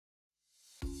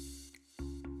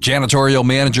Janitorial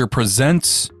Manager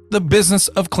presents the Business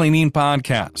of Cleaning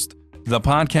podcast, the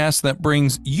podcast that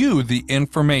brings you the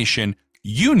information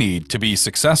you need to be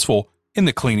successful in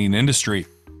the cleaning industry.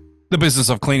 The Business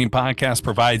of Cleaning podcast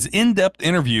provides in-depth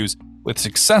interviews with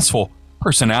successful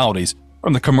personalities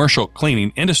from the commercial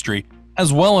cleaning industry,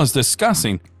 as well as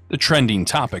discussing the trending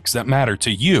topics that matter to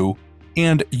you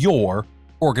and your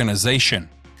organization.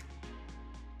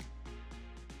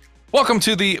 Welcome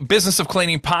to the Business of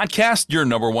Cleaning podcast, your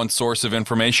number one source of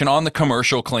information on the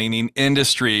commercial cleaning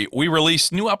industry. We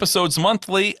release new episodes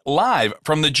monthly live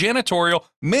from the Janitorial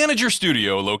Manager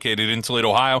Studio located in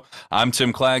Toledo, Ohio. I'm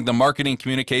Tim Clegg, the Marketing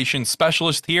Communications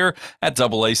Specialist here at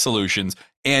AA Solutions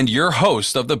and your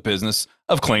host of the Business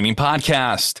of Cleaning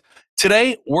podcast.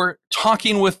 Today, we're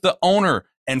talking with the owner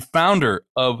and founder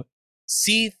of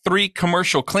C3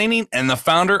 Commercial Cleaning and the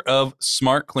founder of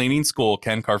Smart Cleaning School,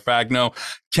 Ken Carfagno.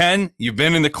 Ken, you've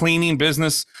been in the cleaning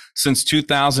business since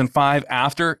 2005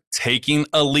 after taking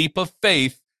a leap of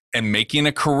faith and making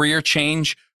a career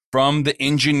change from the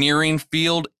engineering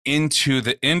field into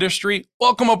the industry.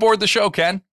 Welcome aboard the show,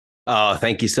 Ken. Oh,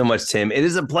 thank you so much, Tim. It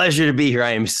is a pleasure to be here.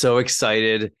 I am so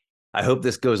excited. I hope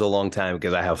this goes a long time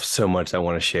because I have so much I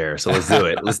want to share. So let's do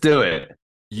it. Let's do it.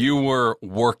 You were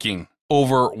working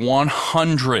over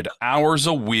 100 hours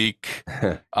a week,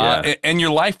 and your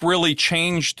life really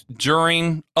changed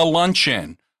during a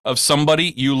luncheon of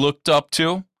somebody you looked up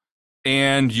to,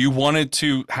 and you wanted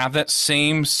to have that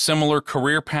same similar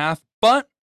career path, but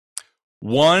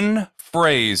one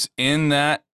phrase in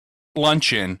that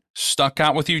luncheon stuck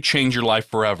out with you, changed your life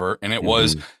forever, and it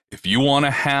was, if you want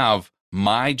to have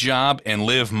my job and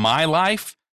live my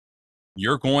life,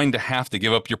 you're going to have to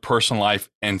give up your personal life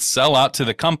and sell out to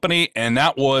the company. And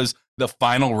that was the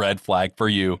final red flag for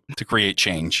you to create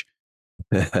change.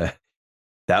 That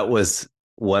was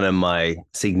one of my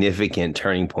significant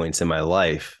turning points in my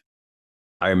life.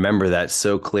 I remember that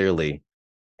so clearly.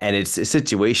 And it's a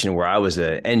situation where I was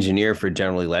an engineer for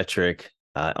General Electric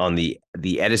on the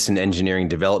Edison Engineering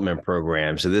Development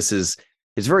Program. So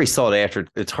it's very sought after.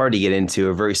 It's hard to get into.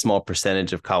 A very small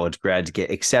percentage of college grads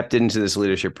get accepted into this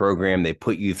leadership program. They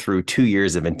put you through 2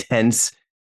 years of intense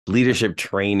leadership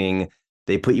training.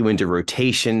 They put you into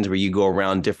rotations where you go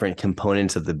around different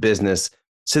components of the business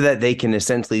so that they can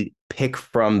essentially pick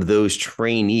from those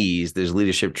trainees, those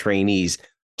leadership trainees,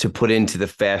 to put into the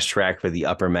fast track for the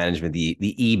upper management, the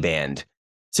E band.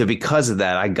 So because of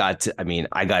that, I got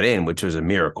in, which was a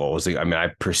miracle.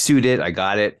 I pursued it. I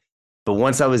got it. But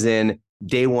once I was in,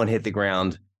 day one hit the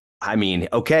ground.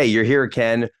 Okay, you're here,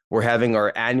 Ken. We're having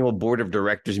our annual board of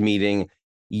directors meeting.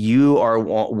 You are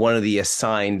one of the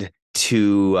assigned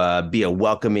to be a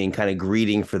welcoming kind of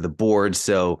greeting for the board.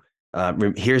 So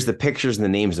here's the pictures and the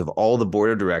names of all the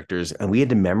board of directors. And we had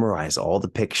to memorize all the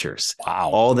pictures,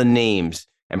 all the names,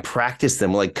 and practice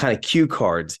them like kind of cue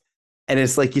cards. And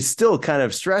it's still kind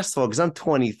of stressful because I'm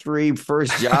 23,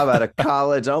 first job out of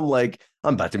college. I'm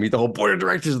about to meet the whole board of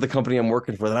directors of the company I'm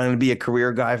working for that I'm going to be a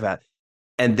career guy at.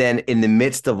 And then in the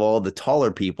midst of all the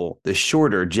taller people, the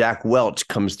shorter Jack Welch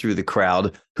comes through the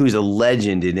crowd, who's a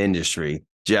legend in industry,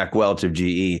 Jack Welch of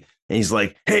GE. And he's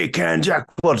like, "Hey, Ken, Jack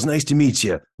Welch, nice to meet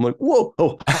you." I'm like, "Whoa,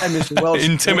 oh, hi, Mr. Welch."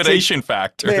 Intimidation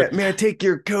factor. May I take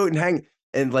your coat and hang?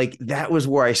 And that was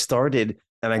where I started.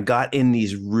 And I got in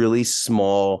these really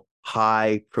small,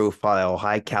 high profile,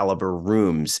 high caliber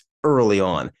rooms early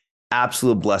on.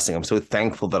 Absolute blessing. I'm so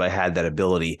thankful that I had that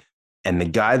ability. And the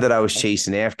guy that I was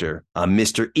chasing after,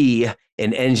 Mr. E,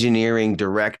 an engineering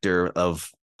director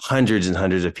of hundreds and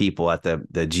hundreds of people at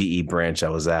the GE branch I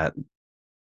was at,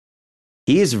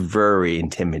 he is very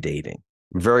intimidating.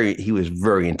 He was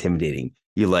very intimidating.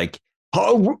 You're like,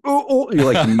 you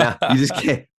just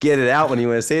can't get it out when you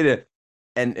want to say it.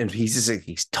 And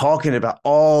he's talking about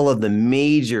all of the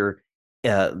major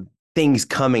things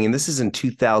coming. And this is in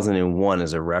 2001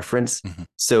 as a reference.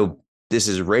 So this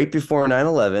is right before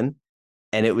 9/11.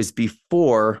 And it was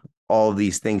before all of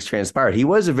these things transpired. He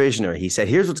was a visionary. He said,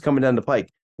 here's what's coming down the pike: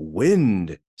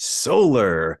 wind,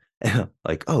 solar. And I'm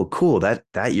like, oh, cool. That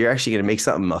you're actually going to make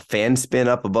a fan spin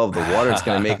up above the water. It's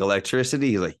going to make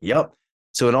electricity. He's like, yep.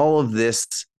 So in all of this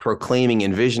proclaiming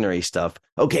and visionary stuff,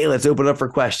 okay, let's open up for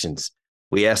questions.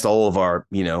 We asked all of our,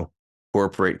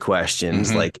 corporate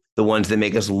questions, like the ones that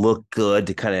make us look good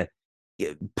to kind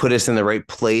of put us in the right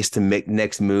place to make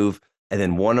next move. And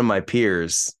then one of my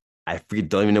peers,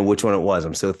 don't even know which one it was.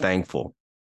 I'm so thankful.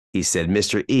 He said,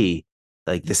 "Mr. E,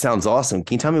 this sounds awesome.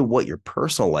 Can you tell me what your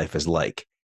personal life is like?"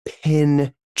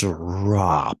 Pin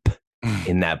drop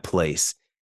in that place.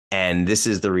 And this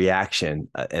is the reaction.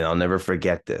 And I'll never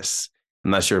forget this.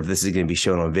 I'm not sure if this is going to be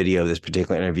shown on video, this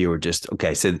particular interview, or just,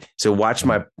 okay. So watch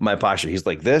my posture. He's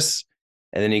like this.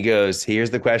 And then he goes,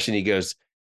 here's the question. He goes,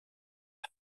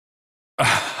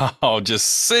 Oh, just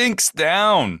sinks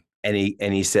down. and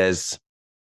he says,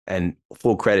 and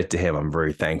full credit to him, I'm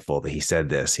very thankful that he said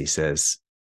this. He says,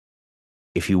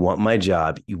 if you want my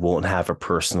job, you won't have a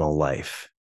personal life.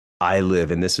 I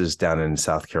live, and this was down in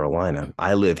South Carolina.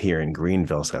 I live here in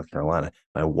Greenville, South Carolina.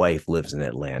 My wife lives in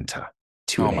Atlanta,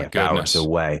 two Oh and a my half hours goodness.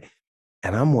 away.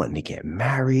 And I'm wanting to get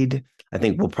married. I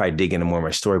think we'll probably dig into more of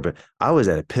my story, but I was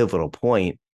at a pivotal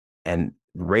point, and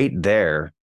right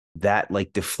there, that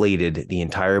like deflated the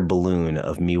entire balloon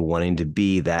of me wanting to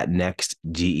be that next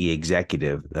GE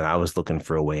executive that I was looking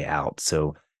for a way out.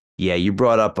 So yeah, you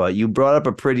brought up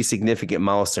a pretty significant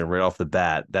milestone right off the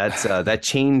bat. That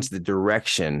changed the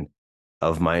direction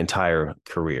of my entire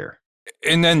career.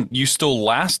 And then you still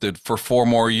lasted for 4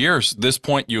 more years. This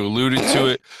point, you alluded to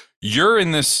it. You're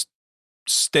in this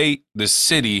state, this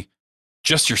city,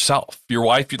 just yourself. Your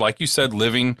wife, like you said,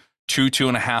 living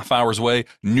 2.5 hours away.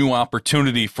 New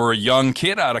opportunity for a young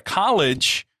kid out of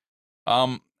college.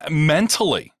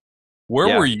 Mentally,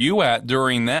 where were Yeah, you at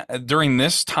during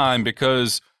this time?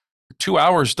 Because 2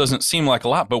 hours doesn't seem like a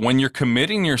lot, but when you're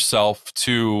committing yourself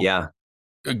to, yeah.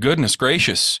 goodness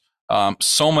gracious,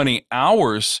 so many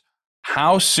hours,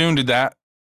 how soon did that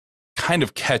kind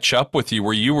of catch up with you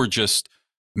where you were just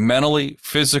mentally,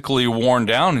 physically worn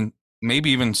down and maybe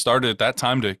even started at that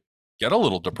time to get a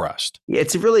little depressed? Yeah,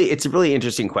 it's a really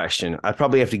interesting question. I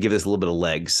probably have to give this a little bit of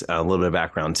legs, a little bit of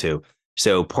background too.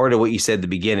 So part of what you said at the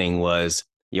beginning was,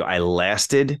 I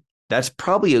lasted. That's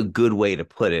probably a good way to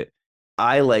put it.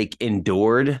 I like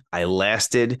endured. I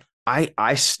lasted.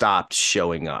 I stopped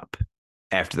showing up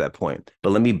after that point.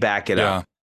 But let me back it up. Yeah.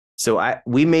 So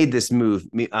we made this move.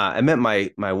 I met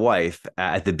my wife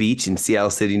at the beach in Seattle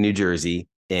City, New Jersey,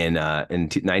 in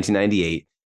 1998.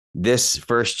 This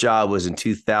first job was in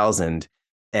 2000,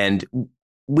 and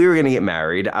we were going to get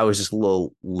married. I was just a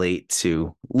little late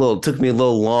took me a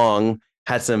little long.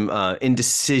 Had some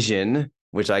indecision,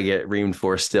 which I get reamed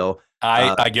for still. I,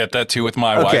 Uh, I get that too with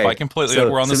my wife. I okay, completely,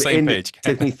 so we're on the so same it page.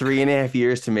 took me 3.5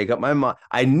 years to make up my mind.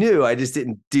 I knew I just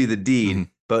didn't do the deed. Mhm.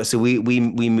 But so we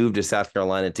moved to South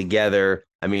Carolina together.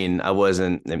 I mean, I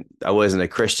wasn't a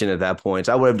Christian at that point.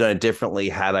 So I would have done it differently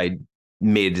had I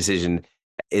made a decision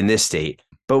in this state.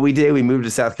 But we did. We moved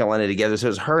to South Carolina together. So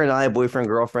it was her and I, boyfriend,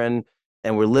 girlfriend,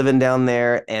 and we're living down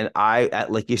there. And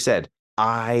like you said,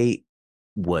 I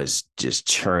was just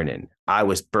churning. I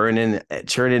was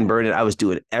churning, burning. I was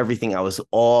doing everything. I was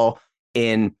all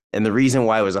in. And the reason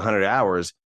why it was 100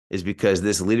 hours is because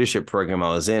this leadership program I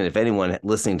was in, if anyone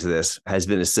listening to this has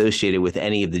been associated with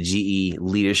any of the GE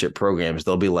leadership programs,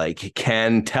 they'll be like,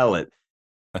 Ken, tell it.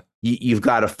 You've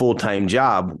got a full-time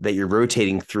job that you're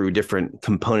rotating through different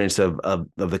components of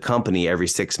the company every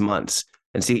 6 months.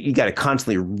 And so you got to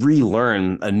constantly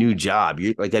relearn a new job.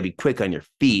 You like got to be quick on your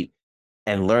feet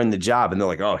and learn the job. And they're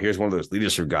like, oh, here's one of those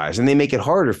leadership guys. And they make it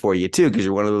harder for you too, because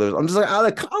you're one of those. I'm just like out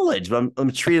of college, but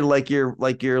I'm treated like you're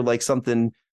like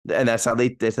something. And that's how they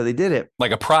did it. Like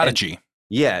a And prodigy.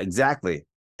 yeah, exactly.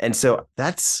 And so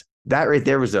that right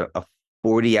there was a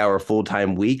 40-hour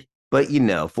full-time week. But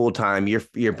full time,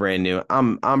 you're brand new.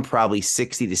 I'm probably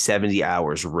 60 to 70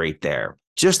 hours right there,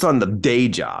 just on the day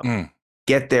job. Mm.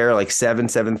 Get there like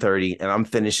 7:30, and I'm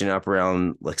finishing up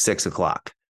around like 6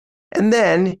 o'clock. And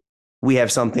then we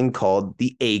have something called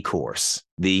the A course.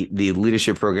 The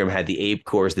leadership program had the A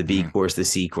course, the B Mhm. course, the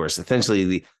C course.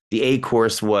 Essentially, the A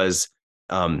course was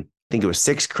I think it was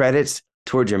 6 credits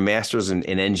towards your master's in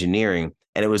engineering,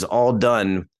 and it was all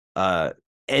done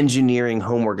engineering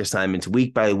homework assignments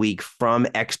week by week from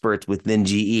experts within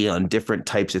GE on different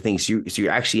types of things. So you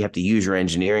actually have to use your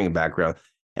engineering background,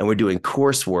 and we're doing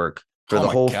coursework for Oh the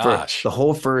my whole for gosh. the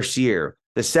whole first year.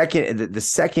 The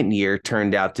second year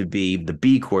turned out to be the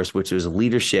B course, which was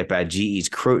leadership at GE's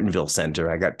Crotonville Center.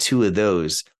 I got two of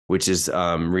those, which is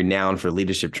renowned for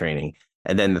leadership training.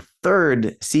 And then the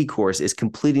third C course is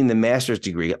completing the master's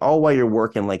degree, all while you're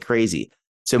working like crazy.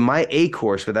 So my A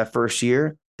course for that first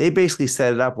year, they basically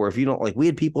set it up where if you don't like, we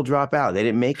had people drop out, they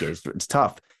didn't make it. It's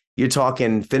tough. You're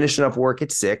talking finishing up work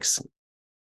at 6,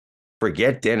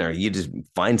 forget dinner. You just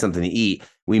find something to eat.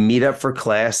 We meet up for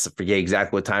class. I forget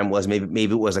exactly what time it was. Maybe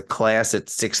it was a class at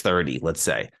 6:30, let's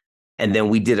say. And then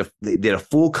we did a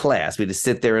full class. We just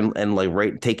sit there and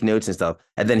like take notes and stuff.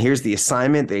 And then here's the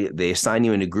assignment. They assign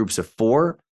you into groups of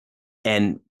 4.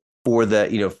 And for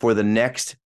the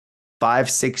next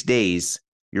 5-6 days,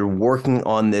 you're working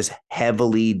on this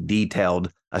heavily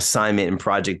detailed assignment and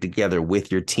project together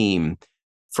with your team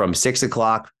from 6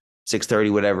 o'clock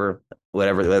 6:30,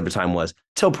 whatever the time was,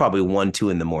 till probably 1, 2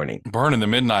 in the morning. Burning the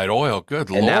midnight oil. Good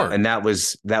And Lord.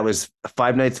 that was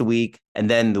 5 nights a week. And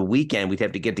then the weekend we'd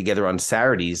have to get together on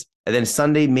Saturdays. And then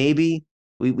Sunday, maybe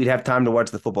we'd have time to watch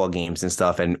the football games and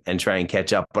stuff and try and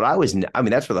catch up. But I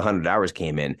mean, that's where the 100 hours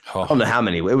came in. I don't know how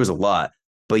many, it was a lot.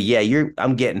 But yeah,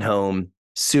 I'm getting home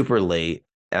super late.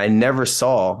 And I never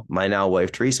saw my now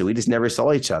wife, Teresa. We just never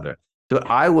saw each other. So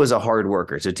I was a hard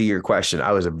worker. So to your question,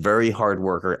 I was a very hard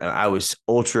worker and I was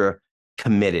ultra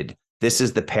committed. This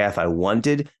is the path I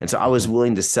wanted. And so I was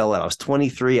willing to sell out. I was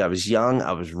 23. I was young.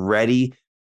 I was ready.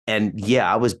 And yeah,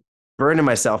 I was burning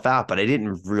myself out, but I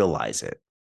didn't realize it.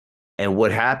 And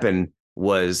what happened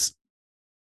was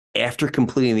after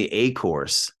completing the A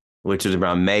course, which was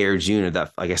around May or June of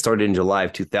that, like I started in July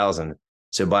of 2000.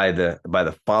 So by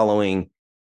the following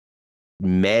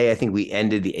May, I think we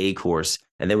ended the A course,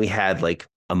 and then we had like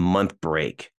a month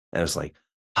break. And I was like,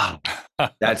 oh,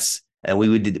 and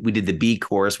we did the B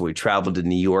course where we traveled to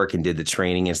New York and did the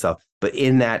training and stuff. But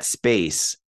in that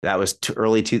space, that was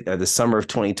the summer of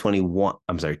 2021.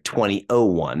 I'm sorry,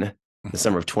 2001, the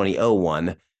summer of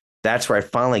 2001. That's where I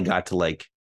finally got to like,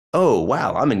 oh,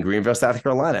 wow, I'm in Greenville, South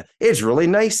Carolina. It's really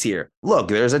nice here. Look,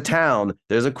 there's a town.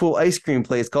 There's a cool ice cream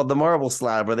place called the Marble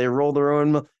Slab where they roll their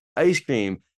own ice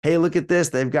cream. Hey, look at this.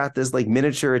 They've got this like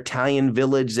miniature Italian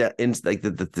village that in like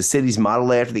the city's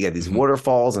modeled after. They got these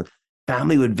waterfalls, and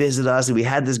family would visit us. And we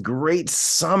had this great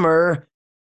summer.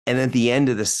 And at the end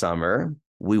of the summer,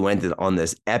 we went on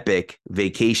this epic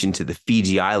vacation to the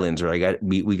Fiji Islands where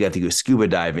we got to go scuba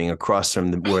diving across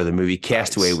from where the movie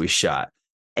Castaway was shot.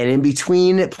 And in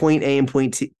between point A and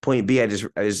point B, I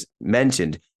just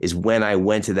mentioned, is when I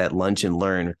went to that lunch and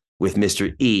learn with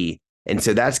Mr. E. And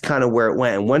so that's kind of where it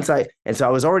went. And so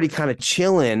I was already kind of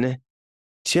chilling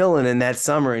in that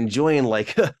summer, enjoying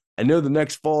like, I know the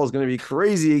next fall is going to be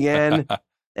crazy again.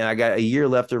 And I got a year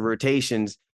left of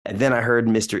rotations. And then I heard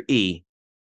Mr. E.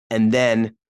 And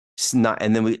then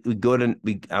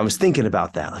I was thinking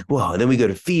about that, like, whoa, and then we go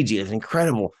to Fiji. It's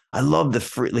incredible. I love the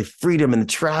freedom and the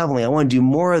traveling. I want to do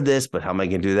more of this, but how am I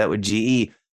going to do that with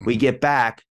GE? We get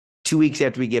back 2 weeks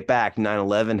after we get back,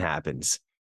 9/11 happens.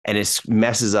 And it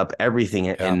messes up everything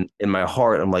in my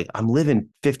heart. I'm like, I'm living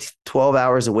 12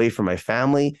 hours away from my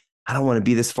family. I don't want to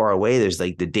be this far away. There's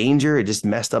like the danger. It just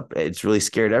messed up. It's really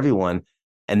scared everyone.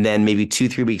 And then maybe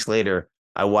 2-3 weeks later,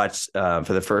 I watched for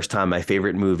the first time my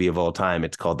favorite movie of all time.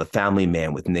 It's called The Family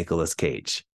Man with Nicolas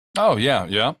Cage. Oh, yeah.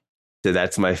 Yeah. So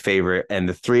that's my favorite. And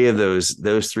the three of those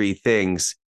three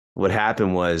things, what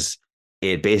happened was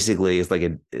it basically is like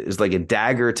a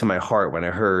dagger to my heart when I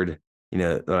heard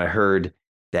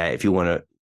that if you want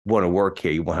to work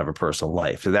here, you want to have a personal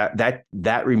life. So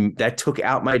that took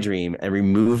out my dream and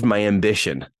removed my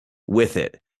ambition with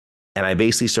it. And I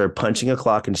basically started punching a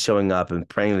clock and showing up and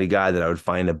praying to God that I would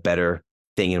find a better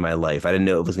thing in my life. I didn't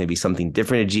know if it was going to be something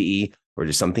different at GE or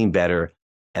just something better.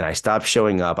 And I stopped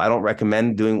showing up. I don't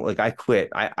recommend doing I quit.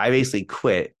 I basically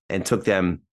quit and took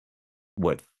them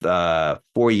 4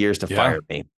 years to fire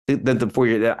me. The 4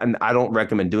 years, and I don't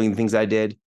recommend doing the things I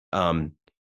did.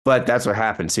 But that's what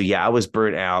happened. So yeah, I was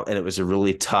burnt out and it was a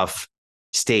really tough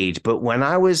stage. But when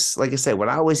I was, like I said, when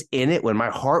I was in it, when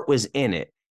my heart was in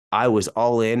it, I was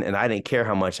all in and I didn't care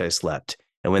how much I slept.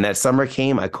 And when that summer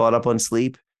came, I caught up on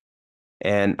sleep.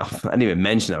 And I didn't even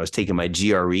mention I was taking my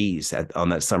GREs on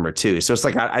that summer too. So it's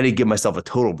like I didn't give myself a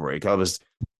total break.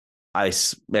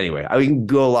 Anyway, I can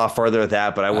go a lot farther with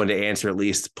that, but I wanted to answer at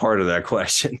least part of that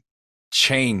question.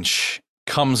 Change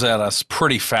comes at us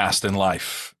pretty fast in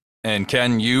life. And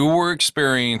Ken, you were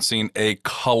experiencing a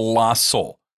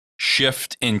colossal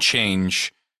shift in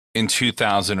change in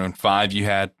 2005. You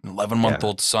had an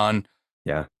 11-month-old son.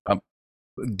 Yeah.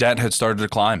 Debt had started to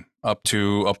climb up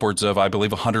to upwards of, I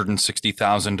believe,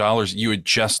 $160,000. You had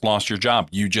just lost your job.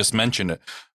 You just mentioned it,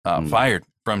 fired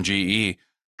from GE.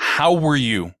 How were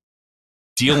you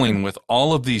dealing with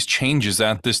all of these changes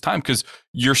at this time? Because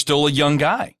you're still a young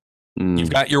guy. You've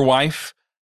got your wife.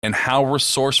 And how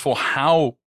resourceful,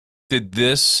 how did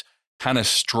this kind of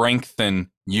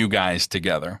strengthen you guys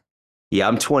together? Yeah,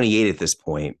 I'm 28 at this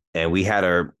point, and we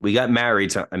got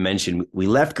married. So I mentioned we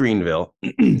left Greenville.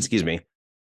 Excuse me.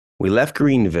 We left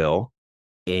Greenville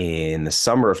in the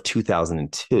summer of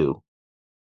 2002,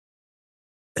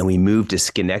 and we moved to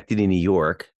Schenectady, New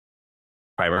York,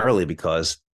 primarily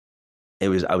because I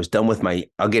was done with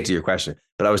I'll get to your question,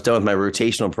 but I was done with my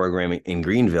rotational program in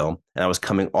Greenville, and I was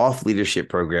coming off leadership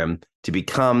program to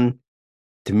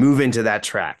move into that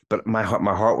track. But my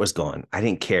heart was gone. I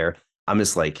didn't care. I'm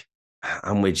just like,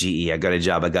 I'm with GE. I got a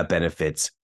job. I got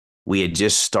benefits. We had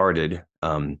just started,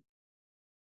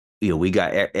 we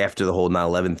got after the whole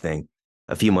 9/11 thing.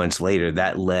 a few months later,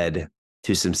 that led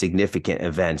to some significant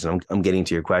events. And I'm getting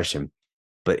to your question,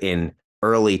 but in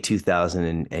early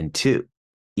 2002,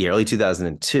 early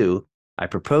 2002, I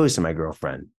proposed to my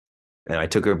girlfriend and I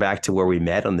took her back to where we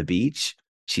met on the beach.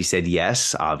 She said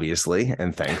yes, obviously,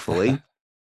 and thankfully.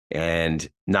 And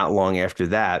not long after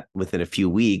that, within a few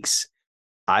weeks,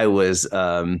 I was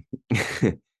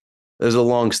there's a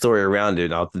long story around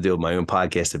it. I'll have to do my own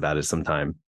podcast about it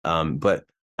sometime. But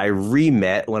I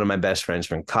re-met one of my best friends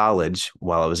from college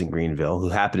while I was in Greenville, who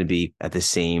happened to be at the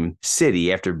same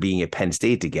city after being at Penn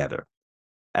State together.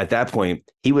 At that point,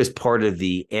 he was part of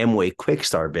the Amway Quick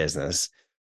Start business,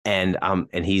 and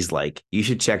he's like, you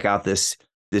should check out this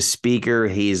speaker.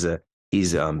 He's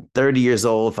 30 years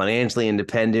old, financially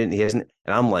independent. He hasn't,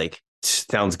 and I'm like,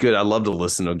 sounds good. I'd love to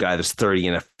listen to a guy that's 30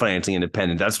 and financially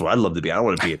independent. That's what I'd love to be. I don't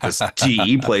want to be at this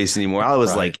GE place anymore. I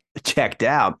was like checked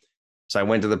out. So I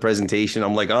went to the presentation.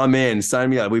 I'm like, oh man,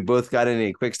 sign me up. We both got in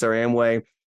a Quick Start Amway.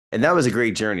 And that was a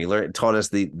great journey. It taught us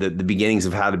the beginnings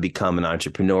of how to become an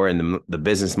entrepreneur and the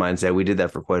business mindset. We did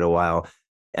that for quite a while.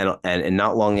 And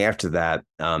not long after that,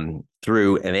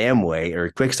 through an Amway or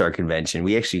a Quick Start convention,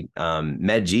 we actually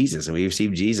met Jesus and we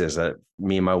received Jesus,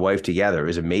 me and my wife together. It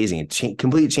was amazing. It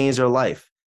completely changed our life.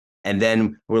 And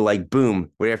then we're like,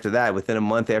 boom, right after that, within a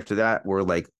month after that, we're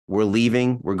like, we're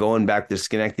leaving. We're going back to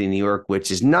Schenectady, New York, which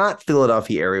is not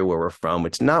Philadelphia area where we're from,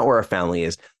 which is not where our family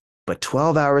is, but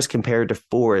 12 hours compared to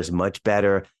 4 is much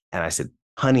better. And I said,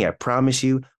 honey, I promise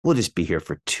you, we'll just be here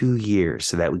for 2 years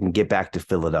so that we can get back to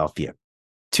Philadelphia.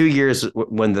 2 years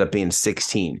ended up being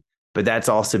 16. But that's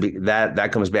also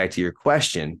that comes back to your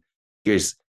question,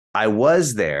 because I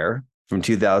was there from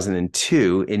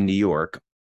 2002 in New York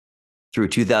through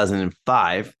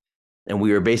 2005, and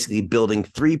we were basically building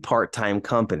 3 part-time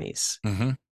companies.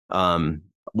 Mm-hmm.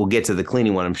 We'll get to the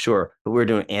cleaning one, I'm sure, but we were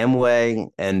doing Amway,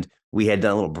 and we had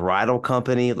done a little bridal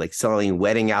company, like selling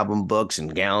wedding album books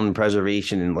and gown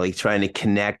preservation, and like trying to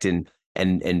connect and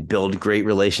build great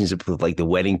relationships with like the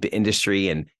wedding industry.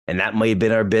 And that might have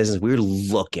been our business. We were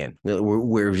looking,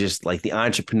 we're just like the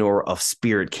entrepreneur of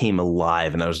spirit came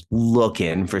alive, and I was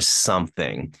looking for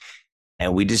something,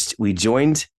 and we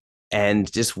joined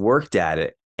and just worked at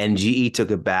it. And GE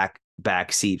took a back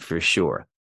seat for sure.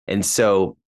 And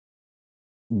so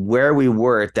where we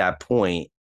were at that point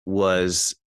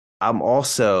was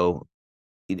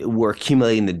we're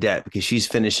accumulating the debt because she's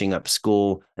finishing up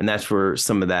school, and that's where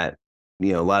some of that,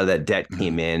 a lot of that debt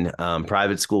came in.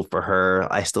 Private school for her.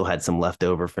 I still had some left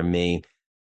over from me.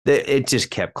 It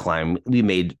just kept climbing. We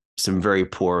made some very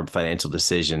poor financial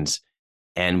decisions,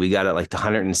 and we got at like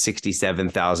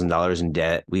 $167,000 in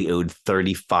debt. We owed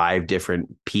 35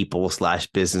 different people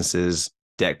 / businesses,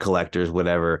 debt collectors,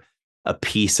 whatever, a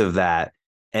piece of that.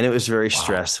 And it was very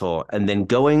stressful. And then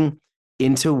going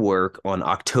into work on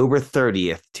October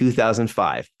 30th,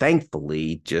 2005,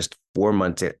 thankfully, just 3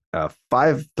 months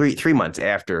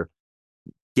after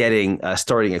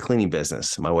starting a cleaning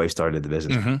business. My wife started the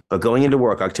business, mm-hmm. But going into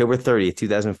work October 30th,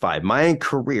 2005, my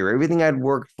career, everything I'd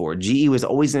worked for, GE was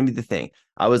always going to be the thing.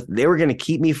 They were going to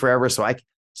keep me forever. So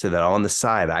that on the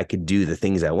side, I could do the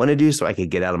things I want to do so I could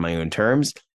get out on my own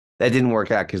terms. That didn't work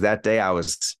out because that day I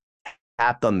was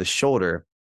tapped on the shoulder,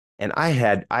 and I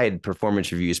had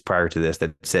performance reviews prior to this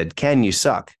that said, Ken, you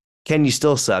suck. Ken, you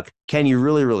still suck. Ken, you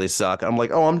really, really suck. I'm like,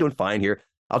 oh, I'm doing fine here.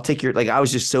 I'll take I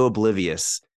was just so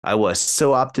oblivious. I was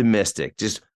so optimistic,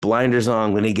 just blinders on.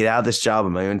 I'm going to get out of this job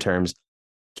on my own terms.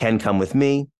 Ken, come with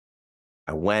me.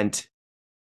 I went.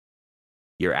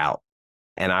 You're out.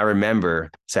 And I remember,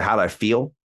 so how'd I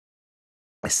feel?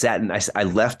 I sat and I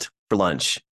left for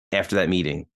lunch after that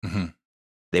meeting. Mm-hmm.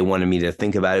 They wanted me to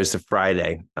think about it. It was a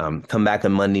Friday. Come back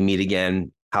on Monday, meet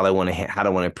again. How do I want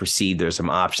to proceed? There's some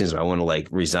options. I want to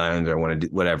resign, or I want to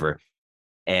do whatever.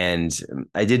 And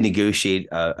I did negotiate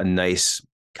a nice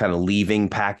kind of leaving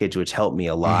package, which helped me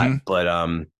a lot. Mm-hmm. But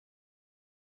I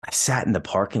sat in the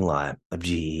parking lot of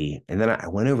GE, and then I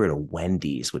went over to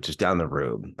Wendy's, which is down the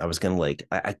road. I was going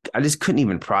to I just couldn't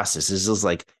even process. This was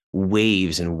like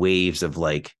waves and waves of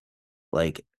like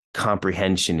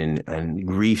comprehension and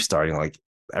grief starting, like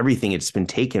everything it's been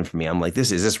taken from me. I'm like, is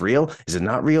this real? Is it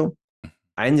not real?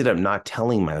 I ended up not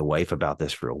telling my wife about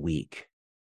this for a week.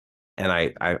 And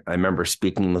I remember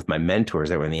speaking with my mentors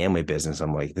that were in the Amway business.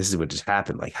 I'm like, this is what just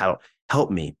happened. Like, how help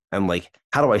me? I'm like,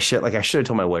 how do I share? Like, I should have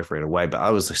told my wife right away, but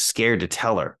I was scared to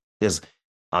tell her because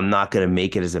I'm not going to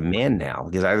make it as a man now,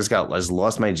 because I just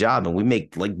lost my job, and we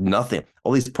make like nothing.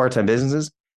 All these part-time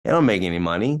businesses, they don't make any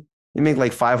money. You make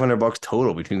like $500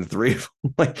 total between the three of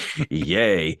them. Like,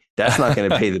 yay! That's not going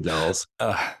to pay the bills.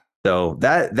 So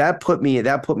that put me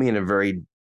in a very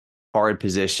hard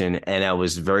position, and I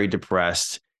was very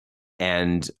depressed.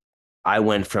 And I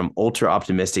went from ultra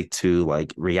optimistic to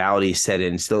like reality set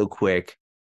in so quick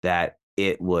that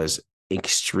it was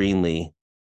extremely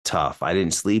tough. I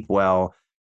didn't sleep well.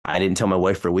 I didn't tell my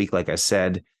wife for a week, like I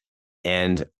said.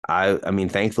 And I mean,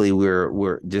 thankfully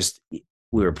we're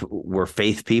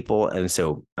faith people. And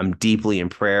so I'm deeply in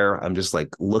prayer. I'm just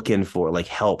like looking for like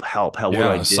help. What do I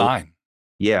Yeah, a do? sign.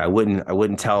 Yeah, I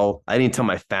didn't tell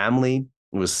my family.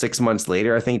 It was 6 months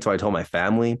later, I think, until I told my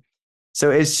family.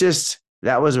 So it's just,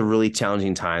 that was a really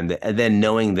challenging time. And then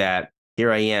knowing that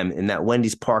here I am in that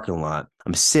Wendy's parking lot,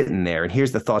 I'm sitting there, and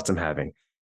here's the thoughts I'm having.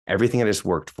 Everything I just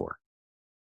worked for,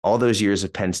 all those years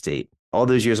of Penn State, all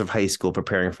those years of high school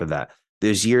preparing for that,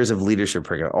 those years of leadership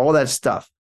program, all that stuff,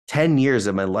 10 years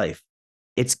of my life,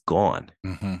 it's gone.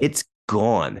 Mm-hmm. It's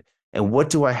gone. And what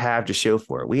do I have to show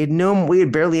for it? We had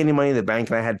barely any money in the bank,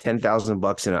 and I had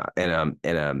 $10,000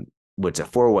 in a what's a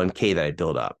 401k that I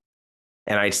built up.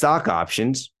 And I had stock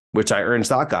options, which I earned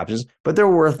stock options, but they're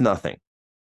worth nothing.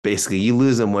 Basically, you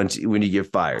lose them when you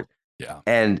get fired. Yeah.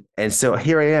 And so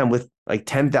here I am with like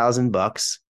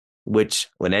 $10,000, which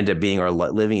would end up being our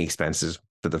living expenses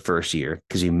for the first year,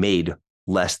 because we made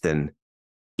less than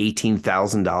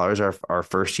 $18,000 our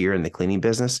first year in the cleaning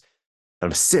business.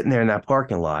 I'm sitting there in that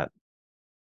parking lot.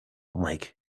 I'm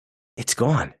like, it's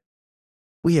gone.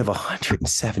 We have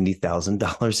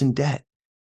 $170,000 in debt.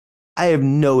 I have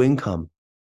no income.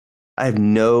 I have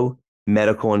no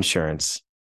medical insurance.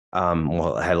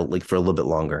 Well, I had like for a little bit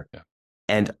longer. Yeah.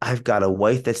 And I've got a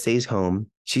wife that stays home.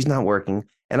 She's not working.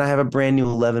 And I have a brand new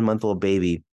 11-month-old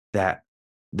baby that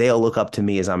they'll look up to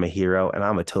me as I'm a hero, and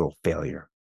I'm a total failure.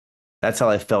 That's how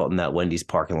I felt in that Wendy's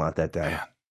parking lot that day. Man.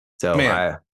 So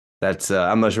Man.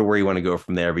 I'm not sure where you want to go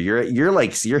from there, but you're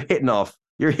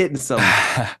hitting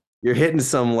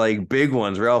some like big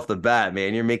ones right off the bat,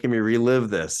 man. You're making me relive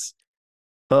this.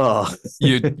 Oh,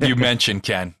 You mentioned,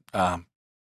 Ken,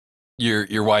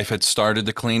 your wife had started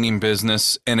the cleaning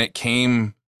business, and it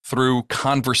came through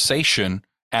conversation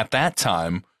at that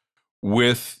time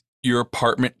with your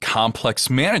apartment complex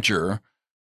manager,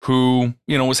 who,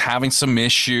 was having some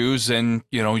issues, and,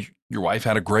 your wife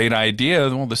had a great idea.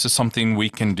 Well, this is something we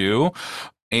can do.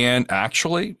 And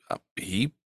actually,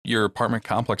 your apartment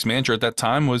complex manager at that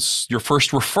time, was your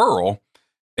first referral,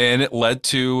 and it led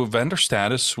to vendor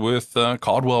status with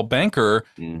Caldwell Banker.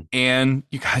 And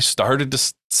you guys started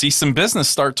to see some business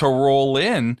start to roll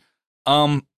in.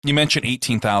 You mentioned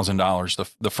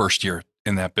 $18,000 the first year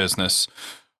in that business.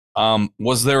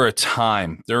 Was there a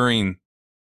time during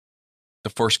the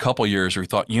first couple years where you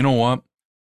thought, you know what,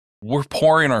 we're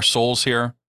pouring our souls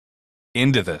here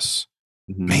into this?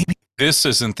 Maybe this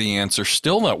isn't the answer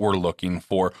still that we're looking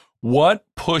for. What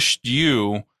pushed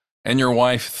you and your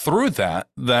wife through that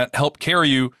helped carry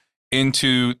you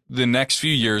into the next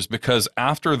few years? Because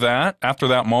after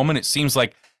that moment, it seems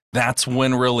like that's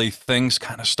when really things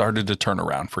kind of started to turn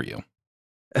around for you.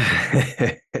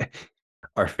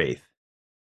 Our faith.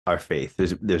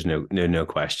 There's no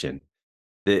question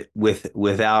that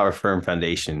without a firm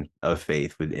foundation of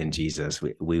faith in Jesus,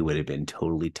 we would have been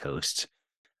totally toast.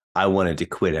 I wanted to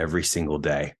quit every single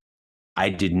day. I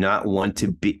did not want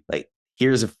to be like,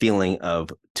 here's a feeling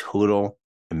of total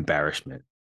embarrassment.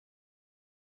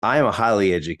 I am a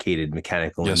highly educated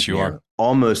mechanical engineer. Yes, you are.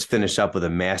 Almost finished up with a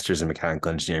master's in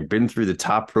mechanical engineering, been through the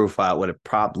top profile, what a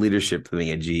prop leadership thing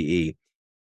at GE.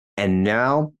 And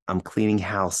now I'm cleaning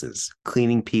houses,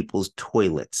 cleaning people's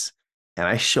toilets. And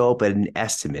I show up at an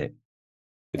estimate.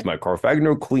 It's my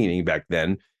Carfagno cleaning back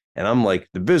then. And I'm like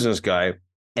the business guy.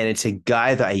 And it's a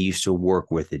guy that I used to work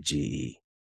with at GE.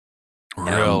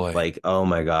 Really? Like, oh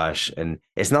my gosh. And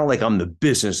it's not like I'm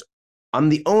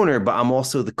the owner, but I'm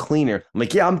also the cleaner. I'm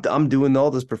like, yeah, I'm doing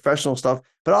all this professional stuff,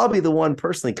 but I'll be the one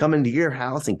personally coming to your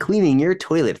house and cleaning your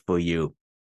toilet for you.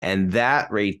 And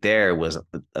that right there was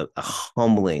a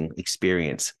humbling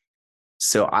experience.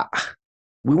 So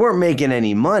we weren't making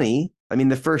any money. I mean,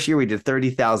 the first year we did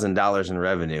 $30,000 in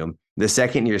revenue. The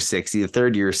second year, 60. The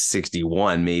third year,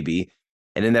 61 maybe.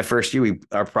 And in that first year,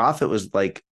 our profit was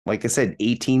like I said,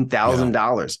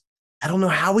 $18,000. I don't know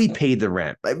how we paid the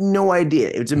rent. I have no idea.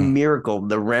 It was a miracle.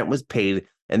 The rent was paid,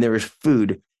 and there was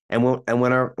food. And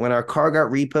when our car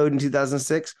got repoed in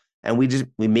 2006, and we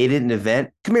made it an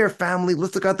event. Come here, family.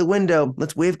 Let's look out the window.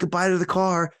 Let's wave goodbye to the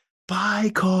car.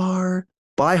 Bye, car.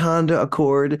 Bye, Honda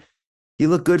Accord. You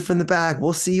look good from the back.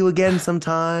 We'll see you again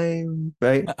sometime.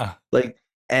 Right? Like,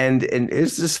 and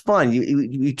it's just fun.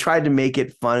 We tried to make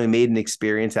it fun. We made an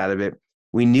experience out of it.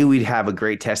 We knew we'd have a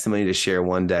great testimony to share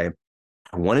one day.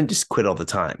 I wanted to just quit all the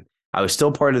time. I was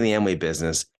still part of the Amway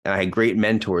business, and I had great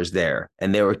mentors there,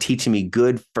 and they were teaching me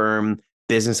good, firm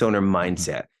business owner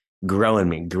mindset, growing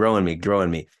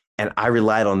me. And I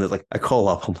relied on this. Like I call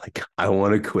up, I'm like, I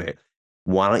want to quit.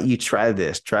 Why don't you try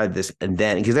this? And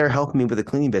then, because they're helping me with the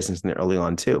cleaning business early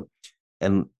on too.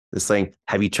 And it's like,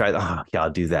 have you tried? Oh, yeah, I'll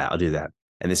do that. I'll do that.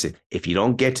 And this is, if you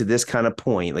don't get to this kind of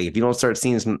point, like if you don't start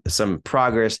seeing some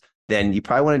progress, then you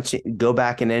probably want to go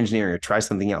back in engineering or try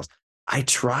something else. I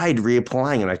tried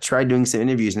reapplying and I tried doing some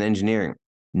interviews in engineering.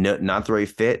 No, not the right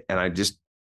fit. And it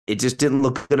just didn't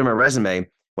look good on my resume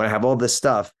when I have all this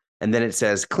stuff. And then it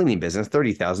says cleaning business,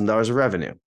 $30,000 of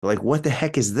revenue. Like, what the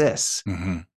heck is this?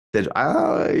 Mm-hmm. That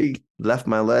I left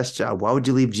my last job. Why would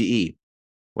you leave GE?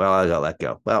 Well, I got let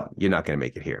go. Well, you're not going to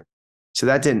make it here. So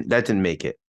that didn't make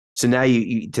it. So now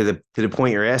you to the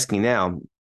point you're asking now.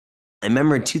 I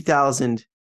remember in 2000,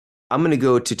 I'm going to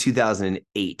go to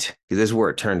 2008 because this is where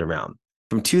it turned around.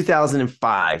 From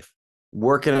 2005,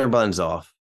 working our buns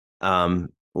off,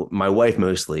 my wife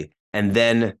mostly, and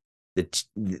then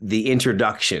the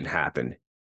introduction happened.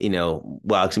 Well,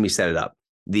 let me set it up.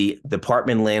 The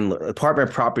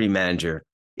apartment property manager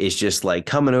is just like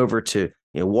coming over to,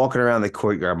 walking around the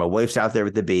courtyard. My wife's out there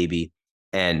with the baby,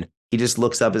 and he just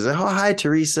looks up and says, "Oh, hi,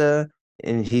 Teresa."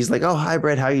 And he's like, "Oh, hi,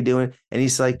 Brett. How you doing?" And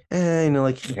he's like,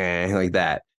 like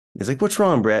that. He's like, "What's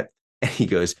wrong, Brett?" And he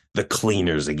goes, "The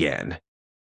cleaners again."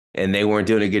 And they weren't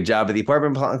doing a good job at the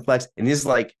apartment complex. And he's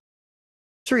like,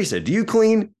 "Teresa, do you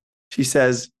clean?" She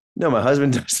says, "No, my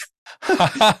husband does."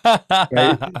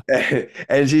 Right?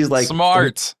 And she's like,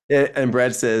 Smart. And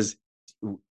Brett says,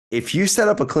 "If you set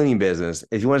up a cleaning business,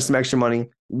 if you want some extra money,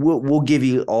 we'll give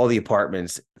you all the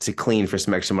apartments to clean for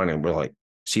some extra money." And we're like,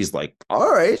 she's like,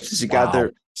 "All right."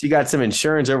 She got some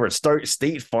insurance over at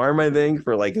State Farm, I think,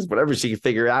 for like whatever she could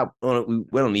figure out. We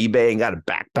went on eBay and got a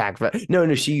backpack.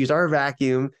 No, she used our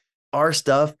vacuum, our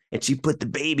stuff, and she put the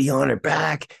baby on her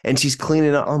back and she's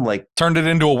cleaning up. I'm like, turned it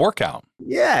into a workout.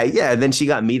 Yeah. And then she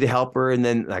got me to help her, and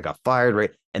then I got fired,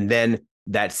 right? And then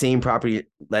that same property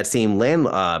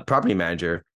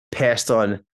manager passed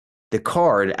on the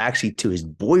card actually to his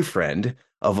boyfriend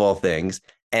of all things.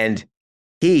 And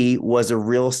he was a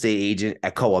real estate agent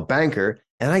at Coldwell Banker.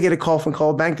 And I get a call from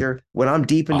Coldwell Banker when I'm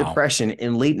deep in depression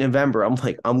in late November. I'm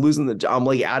like, I'm losing the job. I'm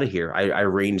like out of here. I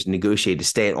arranged, negotiated to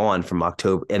stay on from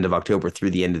end of October through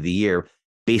the end of the year,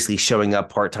 basically showing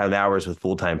up part-time hours with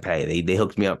full-time pay. They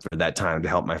hooked me up for that time to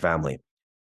help my family.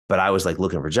 But I was like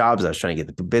looking for jobs. I was trying to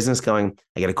get the business going.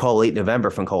 I get a call late November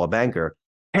from Coldwell Banker.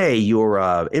 "Hey,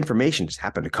 your information just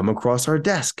happened to come across our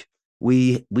desk.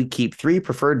 We keep 3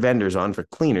 preferred vendors on for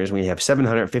cleaners. We have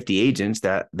 750 agents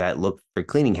that look for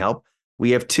cleaning help.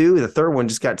 We have 2. The third one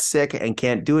just got sick and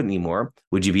can't do it anymore.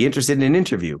 Would you be interested in an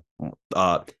interview?"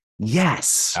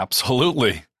 Yes.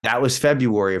 Absolutely. That was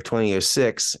February of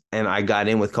 2006. And I got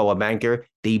in with Coldwell Banker.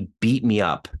 They beat me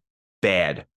up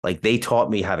bad. Like they taught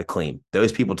me how to clean.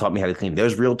 Those people taught me how to clean.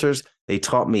 Those realtors, they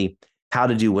taught me how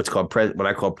to do what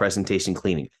I call presentation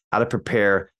cleaning, how to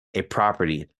prepare a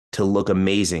property to look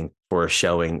amazing for a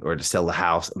showing or to sell a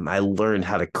house. And I learned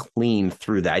how to clean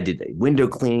through that. I did window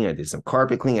cleaning. I did some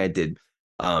carpet cleaning. I did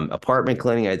apartment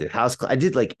cleaning. I did house cleaning. I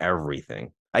did like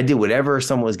everything. I did whatever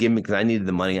someone was giving me because I needed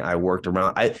the money. I worked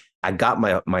around. I got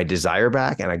my desire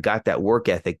back, and I got that work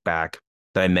ethic back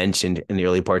that I mentioned in the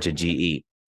early parts of GE.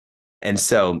 And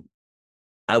so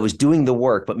I was doing the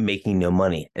work, but making no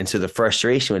money. And so the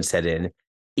frustration would set in.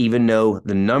 Even though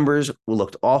the numbers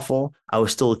looked awful, I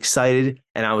was still excited,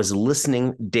 and I was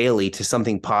listening daily to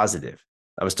something positive.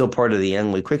 I was still part of the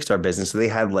Emily Quick Start business. So they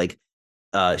had like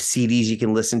CDs you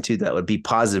can listen to that would be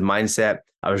positive mindset.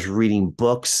 I was reading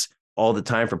books all the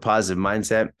time for positive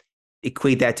mindset.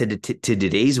 Equate that to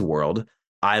today's world.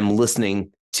 I'm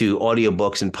listening to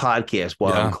audiobooks and podcasts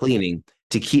while I'm cleaning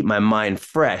to keep my mind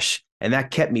fresh. And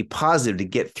that kept me positive to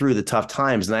get through the tough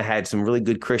times. And I had some really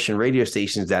good Christian radio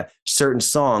stations that certain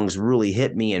songs really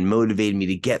hit me and motivated me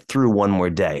to get through one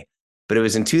more day. But it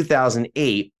was in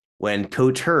 2008 when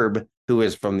Coach Herb, who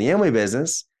is from the Amway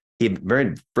business, he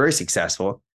very, very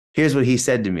successful. Here's what he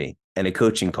said to me in a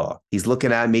coaching call. He's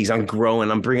looking at me. I'm growing.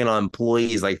 I'm bringing on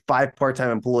employees, like 5 part-time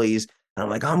employees. And I'm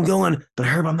like, I'm going, but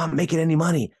Herb, I'm not making any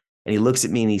money. And he looks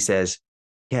at me and he says,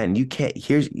 "Ken, you can't,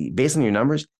 based on your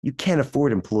numbers, you can't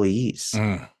afford employees."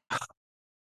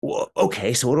 Well,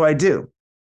 okay, so what do I do?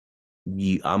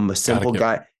 I'm a simple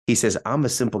guy. He says, "I'm a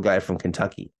simple guy from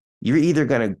Kentucky. You're either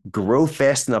going to grow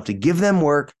fast enough to give them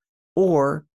work,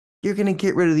 or you're going to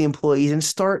get rid of the employees and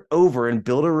start over and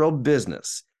build a real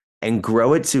business and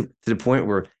grow it to the point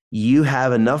where you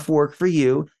have enough work for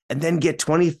you, and then get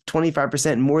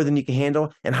 25% more than you can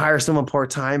handle and hire someone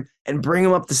part-time and bring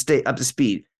them up to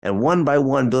speed. And one by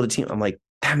one, build a team." I'm like,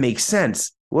 that makes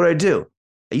sense. What do I do?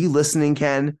 Are you listening,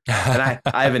 Ken? And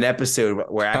I have an episode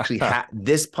where I actually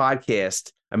this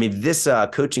podcast I mean, this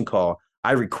coaching call,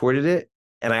 I recorded it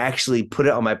and I actually put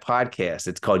it on my podcast.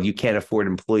 It's called You Can't Afford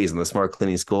Employees in the Smart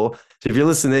Cleaning School. So if you're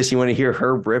listening to this, you want to hear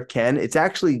Herb, Rip, Ken, it's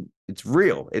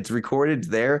real. It's recorded, it's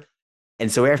there.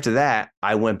 And so after that,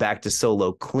 I went back to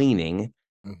solo cleaning.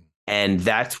 And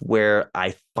that's where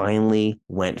I finally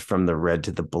went from the red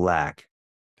to the black.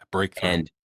 Breakthrough.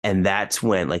 And that's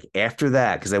when, like, after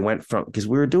that, because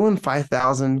we were doing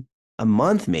 5,000 a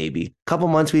month, maybe a couple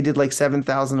months we did like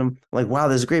 7,000. I'm like, wow,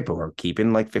 this is great, but we're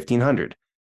keeping like 1,500.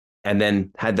 And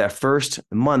then had that first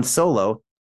month solo,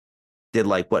 did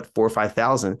like what, 4 or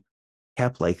 5,000,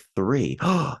 kept like 3.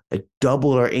 It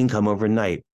doubled our income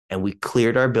overnight, and we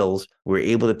cleared our bills. We were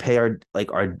able to pay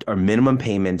our minimum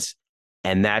payments.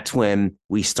 And that's when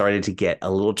we started to get a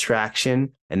little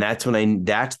traction. And that's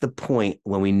the point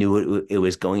when we knew it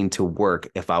was going to work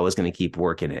if I was going to keep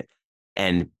working it.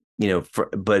 And,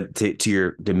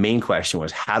 the main question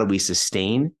was, how do we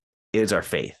sustain? It was our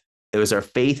faith. It was our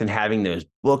faith in having those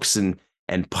books and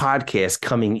podcasts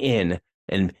coming in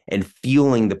and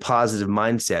fueling the positive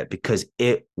mindset, because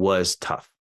it was tough.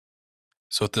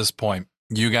 So at this point,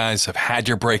 you guys have had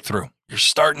your breakthrough. You're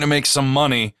starting to make some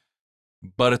money.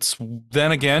 But it's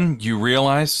then again, you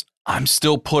realize I'm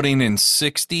still putting in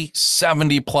 60,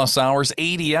 70 plus hours,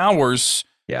 80 hours,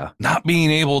 not being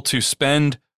able to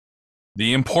spend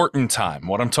the important time.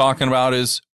 What I'm talking about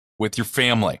is with your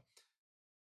family.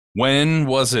 When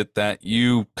was it that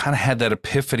you kind of had that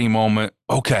epiphany moment?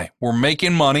 Okay, we're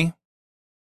making money,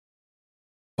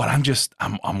 but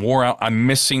I'm wore out. I'm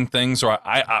missing things, or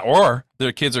or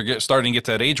the kids are starting to get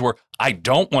to that age where I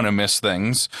don't want to miss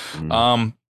things.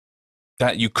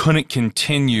 That you couldn't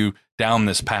continue down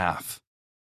this path.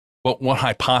 What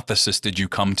hypothesis did you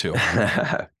come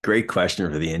to? Great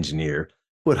question for the engineer.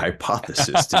 What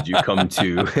hypothesis did you come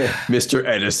to, Mr.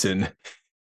 Edison?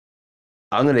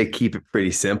 I'm going to keep it pretty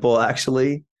simple,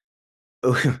 actually.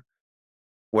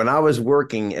 When I was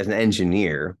working as an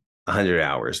engineer, 100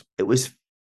 hours, it was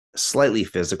slightly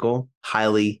physical,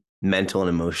 highly mental and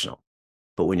emotional.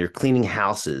 But when you're cleaning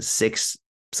houses 6,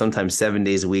 sometimes 7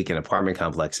 days a week in apartment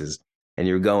complexes, and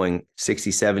you're going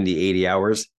 60, 70, 80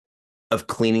 hours of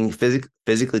cleaning,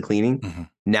 physically cleaning,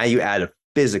 now you add a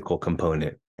physical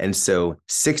component. And so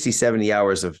 60, 70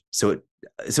 hours of, so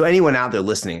anyone out there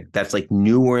listening that's like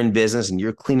newer in business and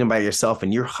you're cleaning by yourself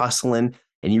and you're hustling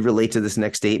and you relate to this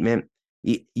next statement,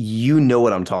 you know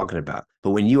what I'm talking about.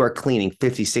 But when you are cleaning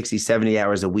 50, 60, 70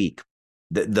 hours a week,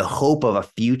 the hope of a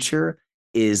future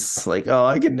is like, oh,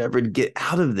 I could never get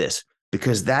out of this,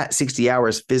 because that 60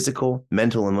 hours, physical,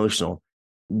 mental, emotional,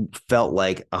 felt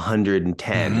like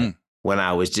 110 when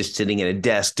I was just sitting at a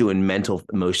desk doing mental,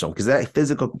 emotional, because that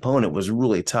physical component was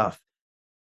really tough.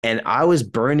 And I was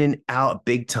burning out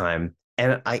big time.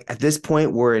 And at this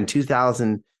point, we're in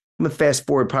 2000, I'm going to fast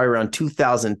forward probably around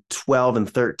 2012 and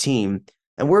 13.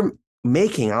 And we're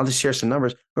making, I'll just share some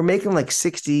numbers. We're making like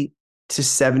 $60,000 to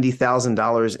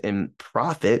 $70,000 in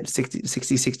profit,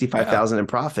 65,000 in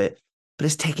profit. But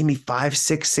it's taking me 5,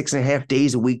 6, 6.5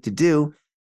 days a week to do.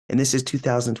 And this is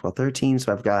 2012, 13.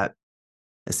 So I've got,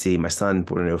 let's see, my son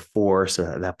born in 04.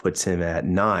 So that puts him at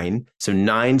 9. So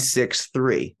 9, 6,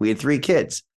 3. We had 3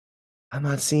 kids. I'm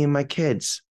not seeing my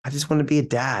kids. I just want to be a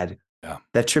dad. Yeah.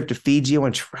 That trip to Fiji, I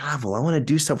want to travel. I want to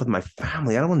do stuff with my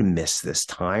family. I don't want to miss this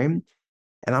time.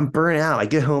 And I'm burnt out. I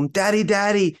get home, daddy.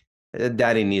 Daddy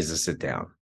needs to sit down.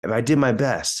 If I did my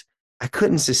best, I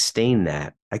couldn't sustain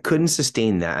that.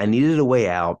 I needed a way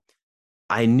out.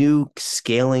 I knew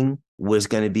scaling was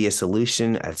going to be a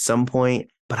solution at some point,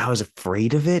 but I was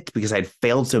afraid of it because I'd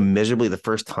failed so miserably the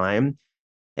first time.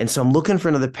 And so I'm looking for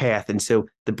another path. And so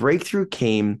the breakthrough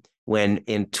came when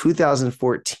in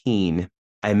 2014,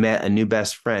 I met a new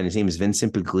best friend. His name is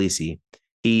Vincent Puglisi.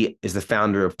 He is the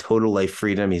founder of Total Life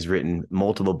Freedom. He's written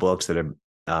multiple books that are,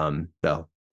 well,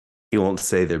 he won't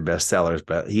say they're bestsellers,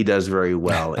 but he does very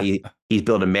well. He's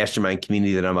built a mastermind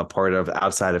community that I'm a part of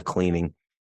outside of cleaning.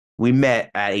 We met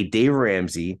at a Dave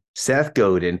Ramsey, Seth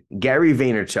Godin, Gary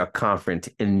Vaynerchuk conference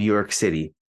in New York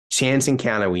City. Chance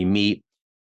encounter, we meet.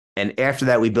 And after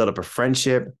that, we built up a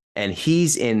friendship. And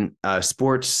he's in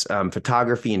sports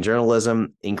photography and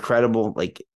journalism. Incredible,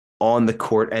 like on the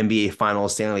court, NBA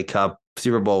Finals, Stanley Cup,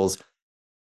 Super Bowls,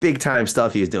 big time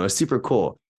stuff he was doing. It was super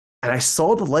cool. And I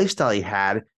saw the lifestyle he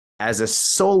had as a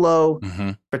solo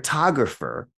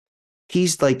photographer.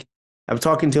 He's like, I'm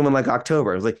talking to him in like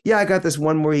October. I was like, yeah, I got this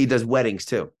one more. He does weddings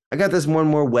too. I got this one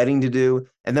more wedding to do.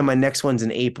 And then my next one's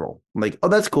in April. I'm like, oh,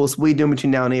 that's cool. So what are you doing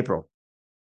between now and April?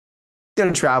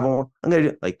 Gonna travel. I'm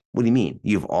gonna do, like, what do you mean?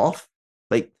 You have off?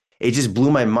 Like, it just blew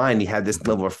my mind. He had this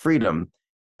level of freedom.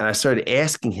 And I started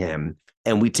asking him,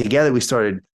 and we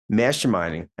started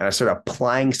masterminding and I started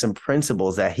applying some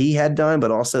principles that he had done,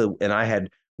 but also, and I had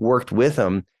worked with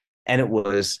him. And it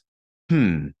was,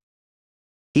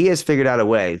 he has figured out a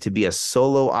way to be a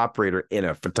solo operator in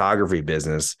a photography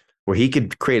business where he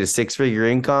could create a 6-figure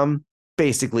income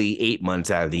basically 8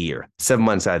 months out of the year, 7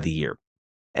 months out of the year.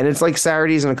 And it's like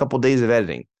Saturdays and a couple of days of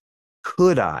editing.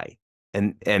 Could I?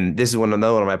 And this is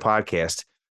another one of my podcasts.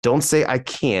 Don't say I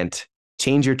can't.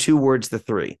 Change your 2 words to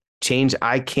 3. Change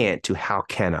I can't to how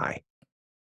can I?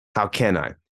 How can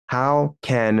I? How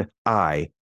can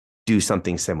I do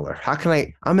something similar? How can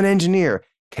I? I'm an engineer.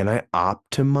 Can I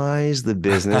optimize the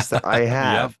business that I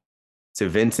have? Yep. So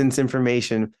Vincent's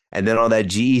information, and then all that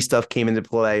GE stuff came into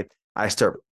play. I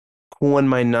start pulling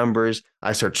my numbers.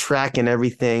 I start tracking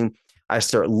everything. I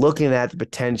start looking at the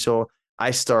potential.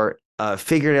 I start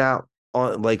figuring out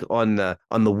on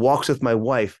the walks with my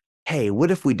wife. Hey,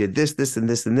 what if we did this, this, and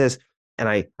this, and this? And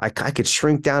I could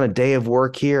shrink down a day of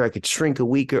work here. I could shrink a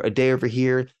week or a day over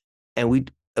here. And we,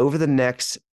 over the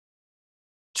next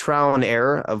trial and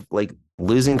error of like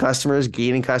losing customers,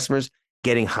 gaining customers,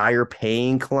 getting higher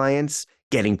paying clients,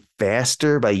 getting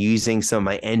faster by using some of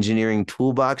my engineering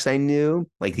toolbox I knew,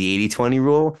 like the 80-20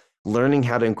 rule, learning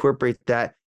how to incorporate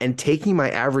that and taking my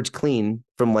average clean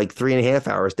from like 3.5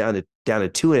 hours down to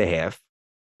 2.5,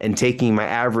 and taking my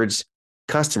average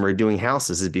customer doing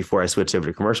houses, is before I switched over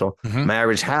to commercial, my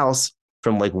average house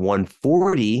from like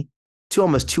 $140 to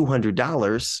almost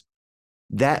 $200.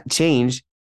 That change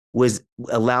was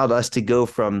allowed us to go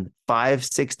from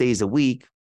 5-6 days a week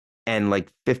and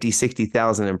like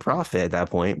 50-60,000 in profit at that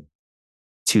point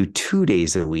to 2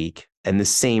 days a week and the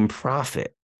same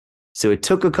profit. So it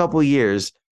took a couple of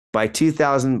years. By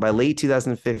late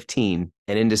 2015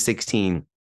 and into 16,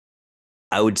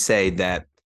 I would say that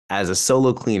as a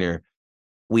solo cleaner,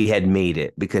 we had made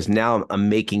it, because now I'm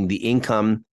making the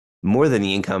income, more than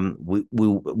the income we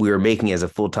were making as a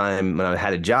full-time when I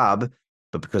had a job,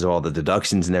 but because of all the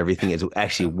deductions and everything, it's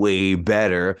actually way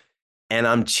better. And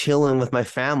I'm chilling with my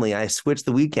family. I switched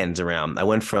the weekends around. I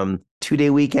went from 2-day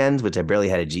weekends, which I barely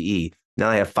had a GE. Now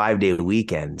I have 5-day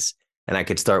weekends, and I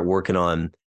could start working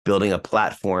on building a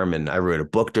platform. And I wrote a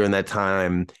book during that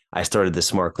time. I started the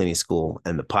Smart Cleaning School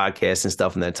and the podcast and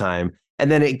stuff in that time.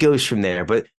 And then it goes from there.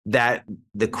 But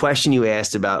the question you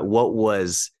asked about what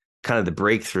was kind of the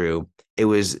breakthrough, it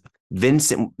was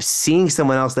Vincent seeing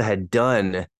someone else that had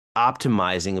done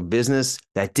optimizing a business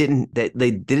that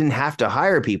they didn't have to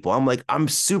hire people. I'm like, I'm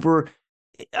super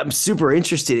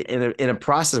interested in a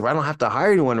process where I don't have to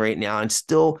hire anyone right now and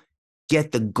still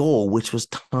get the goal, which was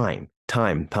time.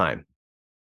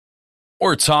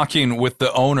 We're talking with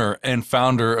the owner and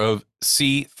founder of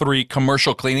C3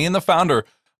 Commercial Cleaning and the founder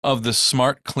of the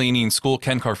Smart Cleaning School,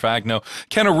 Ken Carfagno.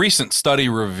 Ken, a recent study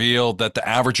revealed that the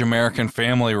average American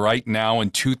family right now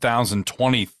in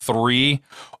 2023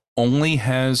 only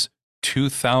has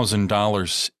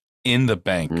 $2,000 in the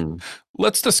bank.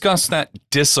 Let's discuss that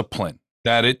discipline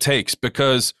that it takes,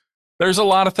 because there's a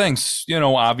lot of things.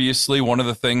 Obviously, one of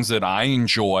the things that I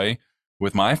enjoy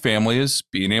with my family is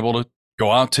being able to go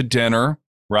out to dinner,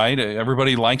 right?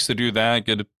 Everybody likes to do that,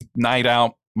 get a night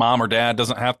out. Mom or dad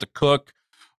doesn't have to cook.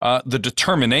 The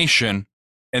determination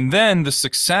and then the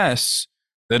success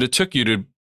that it took you to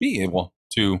be able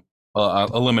to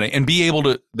eliminate and be able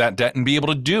to that debt and be able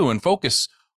to do and focus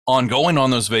on going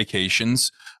on those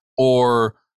vacations.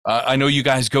 Or I know you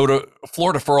guys go to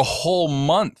Florida for a whole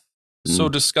month. So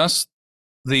discuss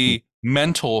the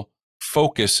mental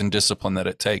focus and discipline that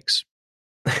it takes.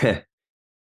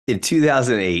 In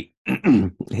 2008,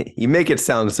 you make it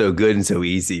sound so good and so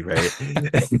easy, right?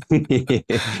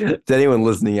 To anyone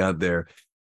listening out there,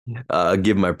 I'll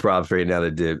give my props right now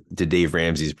to Dave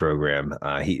Ramsey's program.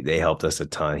 They helped us a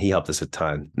ton. He helped us a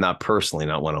ton, not personally,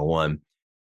 not one-on-one.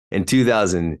 In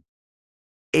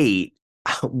 2008,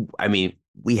 I mean,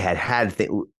 we had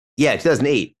things. Yeah,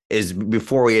 2008 is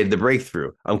before we had the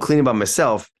breakthrough. I'm cleaning by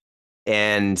myself,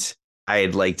 and I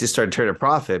had just started turning a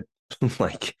profit.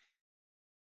 Like,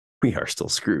 we are still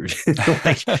screwed.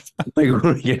 like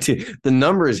when we get to the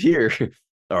numbers here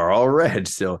are all red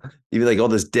still. Even all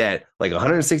this debt, like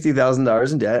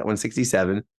 $160,000 in debt,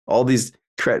 167, all these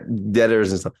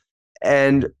debtors and stuff.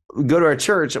 And we go to our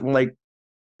church. I'm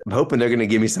hoping they're going to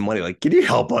give me some money. Can you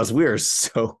help us? We're in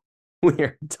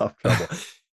tough trouble.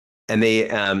 And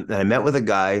I met with a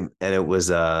guy, and it was,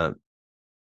 and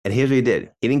here's what he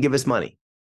did. He didn't give us money.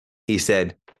 He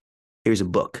said, here's a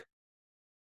book.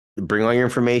 Bring all your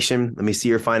information. Let me see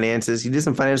your finances. He did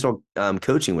some financial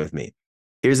coaching with me.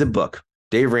 Here's a book,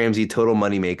 Dave Ramsey, Total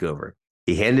Money Makeover.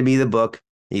 He handed me the book.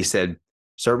 He said,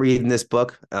 start reading this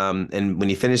book. And when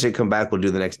you finish it, come back. We'll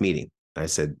do the next meeting. I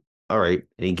said, all right.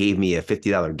 And he gave me a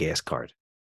 $50 gas card.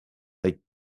 Like,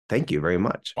 thank you very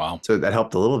much. Wow. So that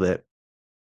helped a little bit.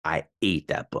 I ate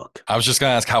that book. I was just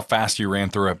going to ask how fast you ran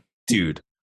through Dude,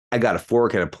 I got a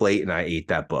fork and a plate and I ate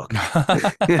that book.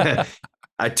 it.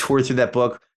 I tore through that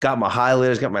book, got my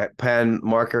highlighters, got my pen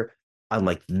marker. I'm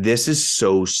like, this is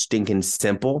so stinking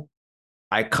simple.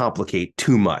 I complicate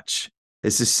too much.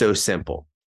 This is so simple.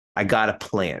 I got a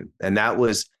plan. And I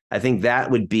think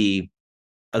that would be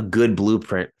a good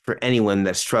blueprint for anyone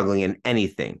that's struggling in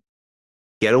anything.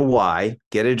 Get a why,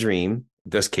 get a dream.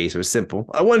 In this case, it was simple.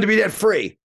 I wanted to be debt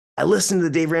free. I listened to the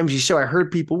Dave Ramsey show. I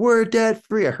heard people were debt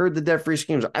free. I heard the debt free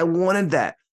schemes. I wanted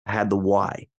that. I had the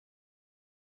why.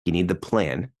 You need the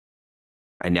plan.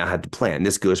 I now had the plan.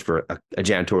 This goes for a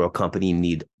janitorial company. You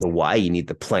need the why. You need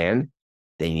the plan.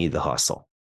 Then you need the hustle.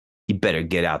 You better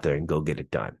get out there and go get it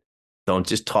done. Don't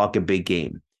just talk a big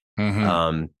game.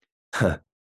 Mm-hmm.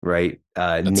 Right?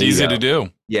 That's NATO. easy to do.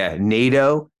 Yeah,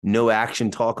 NATO, no action,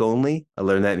 talk only. I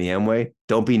learned that in the Amway.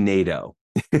 Don't be NATO.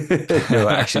 No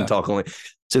action, talk only.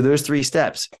 So there's 3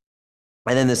 steps.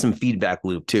 And then there's some feedback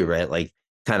loop too, right? Like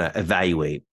kind of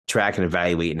evaluate, track and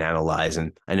evaluate and analyze.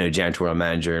 And I know janitorial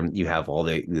manager, you have all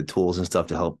the tools and stuff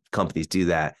to help companies do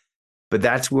that. But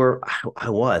that's where I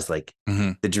was like,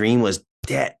 the dream was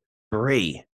debt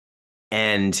free.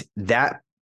 And that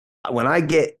when I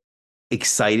get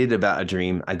excited about a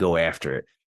dream, I go after it.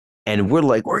 And we're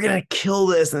like, we're going to kill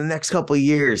this in the next couple of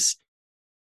years. ...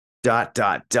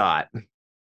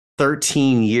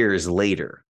 13 years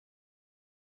later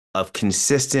of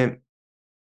consistent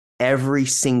every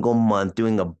single month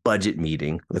doing a budget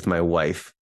meeting with my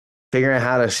wife, figuring out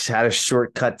how to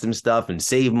shortcut some stuff and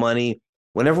save money.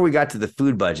 Whenever we got to the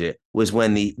food budget was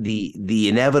when the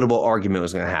inevitable argument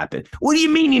was going to happen. What do you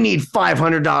mean you need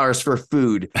 $500 for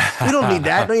food? We don't need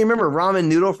that. Don't you remember ramen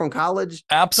noodle from college?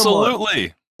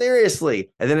 Absolutely. Seriously.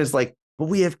 And then it's like, well,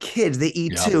 we have kids. They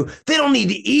eat too. They don't need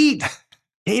to eat.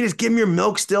 Can you just give them your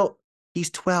milk still?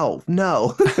 He's 12.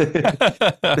 No.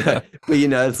 But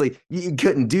it's like you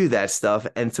couldn't do that stuff.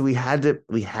 And so we had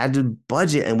to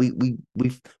budget, and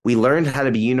we learned how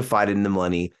to be unified in the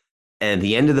money. And at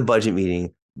the end of the budget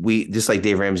meeting, we just like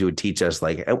Dave Ramsey would teach us,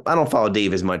 like, I don't follow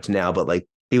Dave as much now, but like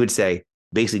he would say,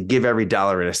 basically give every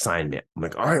dollar an assignment. I'm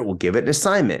like, all right, we'll give it an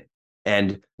assignment.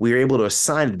 And we were able to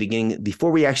assign at the beginning,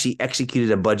 before we actually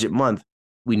executed a budget month,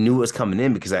 we knew what was coming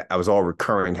in because I was all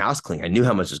recurring house cleaning. I knew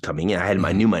how much was coming in.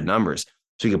 I knew my numbers.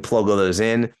 So we could plug all those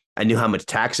in. I knew how much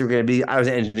tax they were going to be. I was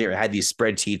an engineer. I had these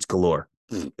spreadsheets galore.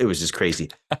 It was just crazy.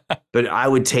 But I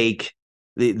would take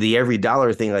the every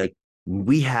dollar thing, like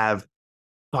we have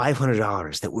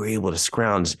 $500 that we're able to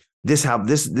scrounge. This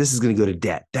is going to go to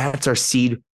debt. That's our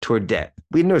seed toward debt.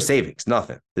 We had no savings,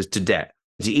 nothing. It's to debt.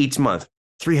 It's each month,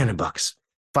 $300,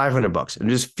 $500, and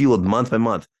just fueled month by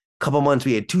month. Couple months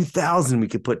we had 2,000 we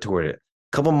could put toward it.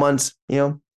 Couple months,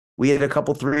 we had a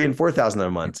couple 3,000 and 4,000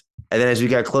 a month. And then as we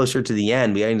got closer to the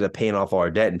end, we ended up paying off all our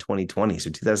debt in 2020.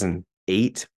 So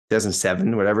 2008,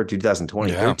 2007, whatever,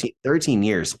 2020, 13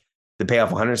 years to pay off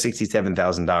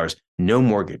 $167,000. No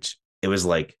mortgage. It was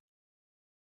like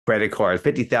credit card,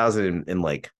 50,000 in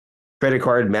like credit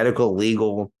card, medical,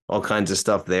 legal, all kinds of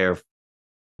stuff there.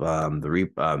 The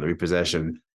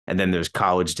repossession, and then there's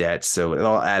college debt. So it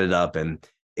all added up and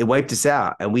it wiped us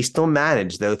out. And we still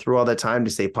managed, though, through all that time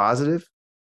to stay positive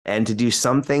and to do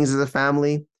some things as a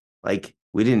family. Like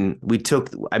I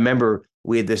remember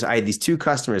I had these 2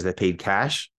 customers that paid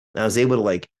cash. And I was able to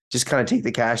like just kind of take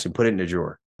the cash and put it in a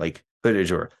drawer, like put it in a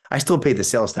drawer. I still paid the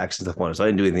sales tax and stuff on it, so I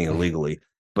didn't do anything illegally,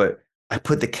 but I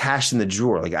put the cash in the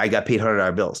drawer. Like I got paid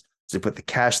 $100 bills. So I put the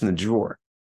cash in the drawer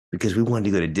because we wanted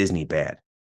to go to Disney bad.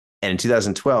 And in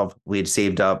 2012, we had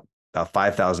saved up about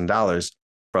 $5,000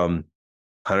 from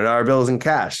 $100 bills in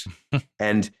cash.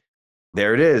 And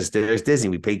there it is. There's Disney.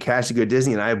 We paid cash to go to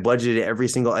Disney, and I budgeted every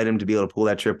single item to be able to pull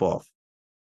that trip off.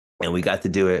 And we got to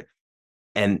do it.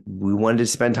 And we wanted to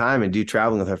spend time and do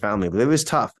traveling with our family. But it was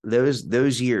tough.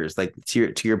 Those years, like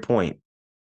to your point,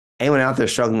 anyone out there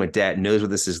struggling with debt knows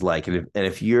what this is like. And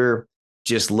if you're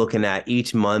just looking at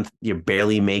each month, you're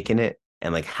barely making it.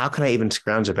 And like, how can I even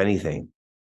scrounge up anything?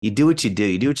 You do what you do.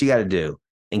 You do what you got to do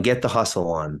and get the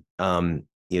hustle on.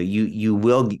 You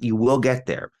will get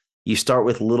there. You start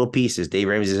with little pieces. Dave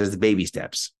Ramsey says the baby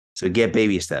steps. So get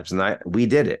baby steps. And we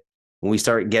did it. When we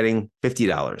start getting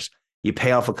 $50, you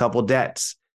pay off a couple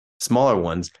debts, smaller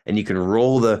ones, and you can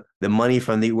roll the money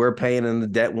from we're paying in the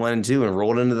debt 1 and 2 and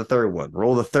roll it into the third one,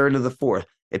 roll the third into the fourth.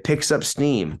 It picks up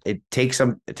steam. It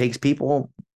takes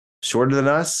people shorter than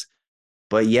us,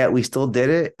 but yet we still did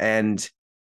it. And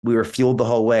we were fueled the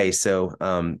whole way. So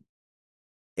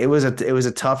it was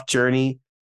a tough journey.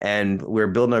 and we were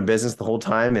building our business the whole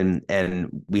time.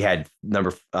 And we had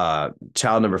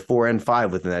child number 4 and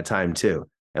 5 within that time too.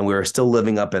 And we were still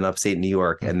living up in upstate New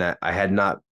York, and that I had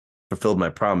not fulfilled my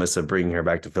promise of bringing her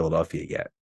back to Philadelphia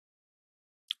yet.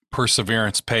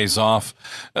 Perseverance pays off.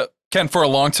 Ken, for a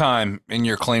long time in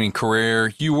your cleaning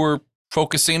career, you were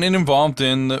focusing and involved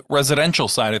in the residential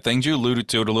side of things. You alluded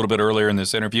to it a little bit earlier in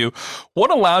this interview.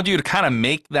 What allowed you to kind of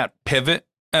make that pivot,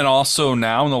 and also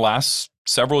now in the last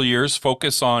several years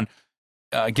focus on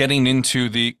getting into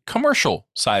the commercial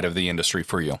side of the industry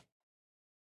for you?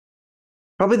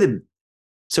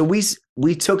 So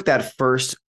we took that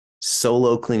first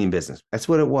solo cleaning business. That's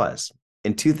what it was.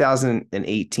 In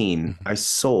 2018, I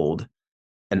sold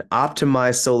an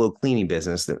optimized solo cleaning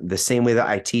business the same way that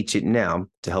I teach it now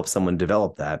to help someone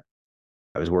develop that.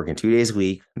 I was working 2 days a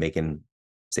week, making,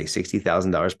 say,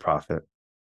 $60,000 profit.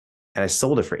 And I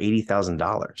sold it for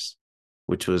 $80,000,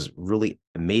 which was really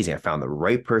amazing. I found the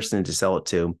right person to sell it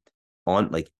to,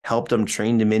 helped him,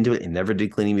 trained him into it, and never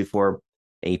did cleaning before.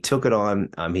 And he took it on.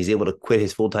 He's able to quit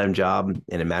his full-time job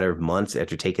in a matter of months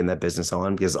after taking that business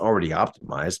on, because it's already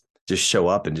optimized. Just show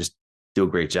up and just do a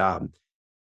great job.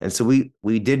 And so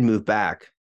we did move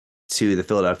back to the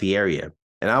Philadelphia area.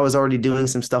 And I was already doing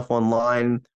some stuff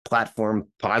online, platform,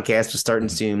 podcast was starting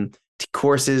soon,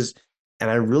 courses. And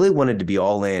I really wanted to be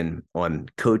all in on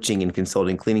coaching and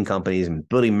consulting cleaning companies and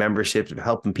building memberships and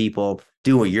helping people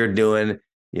do what you're doing,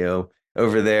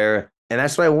 over there. And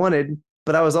that's what I wanted.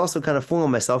 But I was also kind of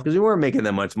fooling myself because we weren't making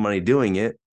that much money doing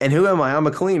it. And who am I? I'm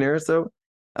a cleaner. So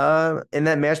in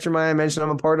that mastermind I mentioned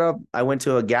I'm a part of, I went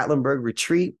to a Gatlinburg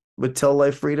retreat with Tell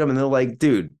Life Freedom. And they're like,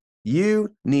 dude,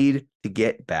 you need to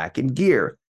get back in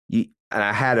gear. And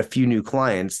I had a few new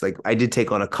clients. Like I did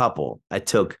take on a couple. I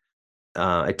took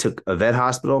a vet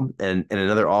hospital and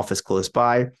another office close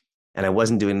by, and I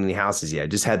wasn't doing any houses yet. I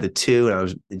just had the two, and I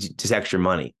was just extra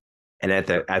money. And at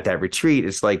that retreat,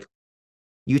 it's like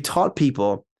you taught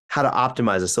people how to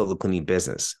optimize a solo cleaning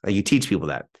business. Like you teach people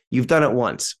that. You've done it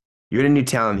once. You're in a new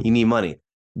town. You need money.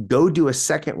 Go do a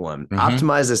second one.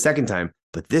 Optimize the second time.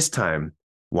 But this time,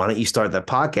 why don't you start that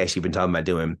podcast you've been talking about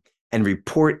doing and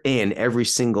report in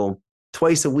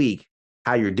twice a week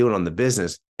how you're doing on the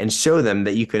business and show them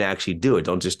that you can actually do it.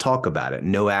 Don't just talk about it.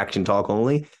 No action, talk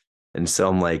only. And so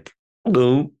I'm like,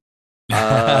 okay,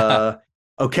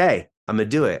 I'm going to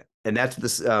do it. And that's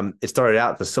this. It started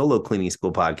out the Solo Cleaning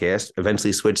School podcast,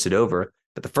 eventually switched it over.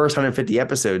 But the first 150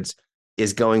 episodes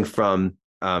is going from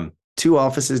 2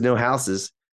 offices, no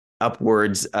houses,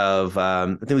 upwards of,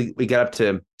 I think we got up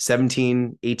to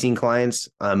 17, 18 clients,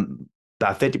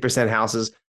 about 50%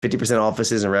 houses, 50%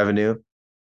 offices and revenue.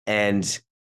 And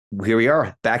here we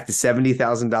are, back to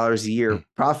 $70,000 a year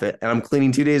profit. And I'm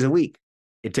cleaning 2 days a week.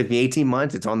 It took me 18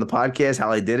 months. It's on the podcast,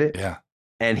 how I did it. Yeah.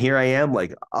 And here I am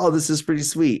like, oh, this is pretty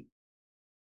sweet.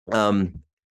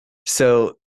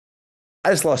 So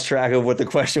I just lost track of what the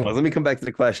question was. Let me come back to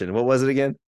the question. What was it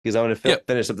again? Because I want to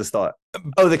finish up this thought.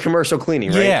 Oh, the commercial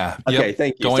cleaning, right? Yeah. Okay,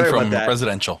 thank you. Going Sorry from about that.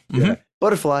 residential. Yeah.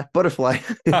 Butterfly.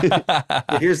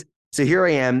 So here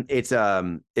I am. It's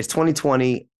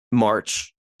 2020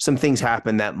 March. Some things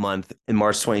happened that month in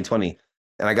March 2020,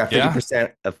 and I got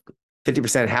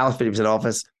 50% house, 50%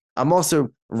 office. I'm also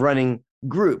running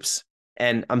groups,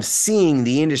 and I'm seeing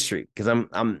the industry because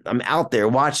I'm out there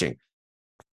watching.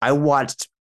 I watched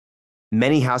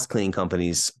many house cleaning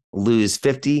companies lose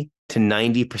 50 to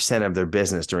 90% of their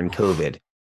business during COVID,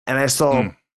 and I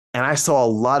saw a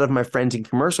lot of my friends in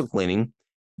commercial cleaning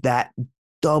that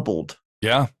doubled.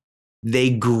 Yeah,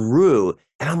 they grew,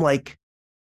 and I'm like.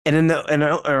 And in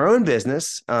our own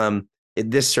business,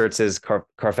 this shirt says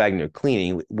Carfagno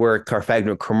Cleaning. We're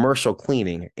Carfagno Commercial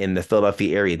Cleaning in the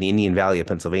Philadelphia area, the Indian Valley of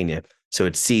Pennsylvania. So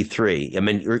it's C3. I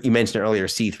mean, you mentioned earlier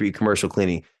C3 Commercial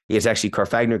Cleaning. It's actually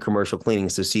Carfagno Commercial Cleaning.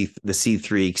 So the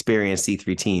C3 experience,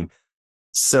 C3 team.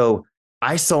 So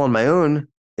I saw in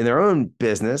their own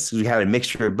business, we had a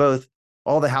mixture of both.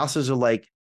 All the houses are like,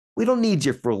 we don't need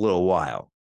you for a little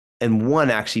while. And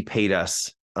one actually paid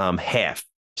us half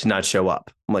to not show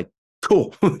up. I'm like,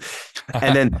 cool.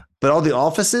 But all the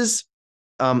offices,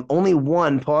 only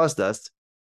one paused us.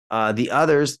 The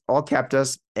others all kept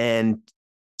us, and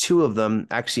 2 of them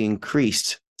actually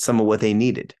increased some of what they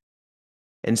needed.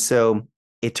 And so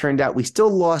it turned out we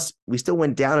still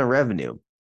went down in revenue.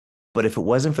 But if it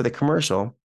wasn't for the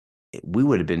commercial, it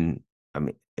would have been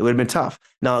tough.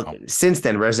 Now, since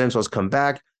then, residential has come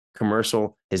back.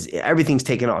 Commercial everything's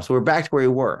taken off. So we're back to where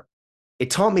we were.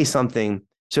 It taught me something.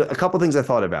 So a couple of things I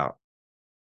thought about.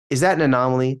 Is that an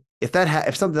anomaly?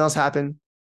 If something else happened,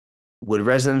 would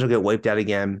residential get wiped out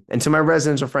again? And to my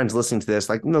residential friends listening to this,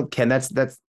 like, no, Ken, that's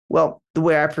the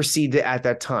way I perceived it at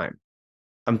that time.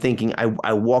 I'm thinking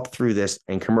I walked through this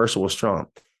and commercial was strong.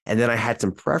 And then I had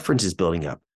some preferences building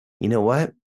up. You know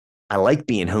what? I like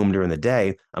being home during the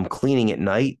day. I'm cleaning at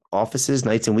night, offices,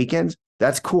 nights and weekends.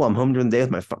 That's cool. I'm home during the day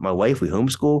with my wife. We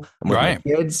homeschool. I'm with my Right.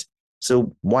 kids.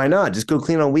 So why not just go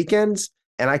clean on weekends?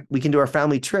 And we can do our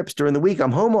family trips during the week.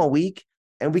 I'm home all week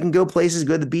and we can go places,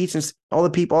 go to the beach, and all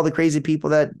the crazy people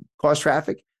that cause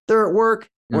traffic, they're at work.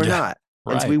 We're Yeah. not.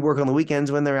 And so we Right. work on the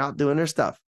weekends when they're out doing their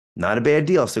stuff. Not a bad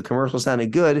deal. So commercial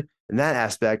sounded good in that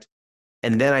aspect.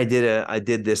 And then I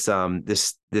did this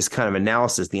kind of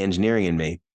analysis, the engineering in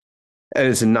me. And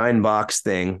it's a 9 box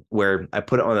thing where I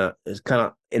put it on it's kind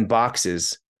of in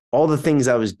boxes, all the things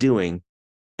I was doing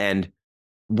and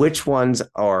which ones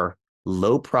are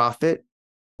low profit,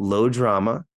 low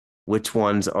drama, which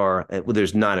ones are, well,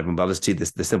 there's 9 of them, but I'll just do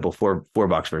the simple four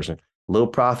box version. Low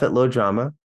profit, low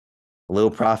drama, low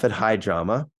profit, high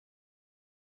drama,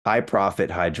 high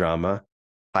profit, high drama,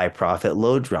 high profit,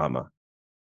 low drama.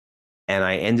 And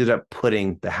I ended up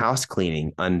putting the house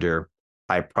cleaning under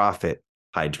high profit,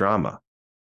 high drama.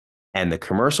 And the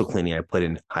commercial cleaning I put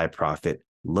in high profit,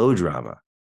 low drama.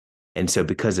 And so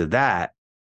because of that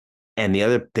and the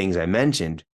other things I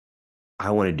mentioned,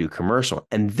 I want to do commercial.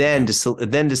 And then to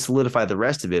solidify the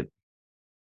rest of it,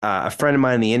 a friend of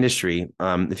mine in the industry,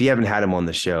 if you haven't had him on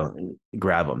the show,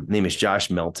 grab him. His name is Josh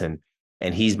Melton,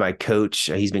 and he's my coach.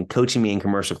 He's been coaching me in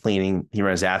commercial cleaning. He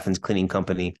runs Athens Cleaning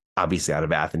Company, obviously out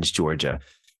of Athens, Georgia.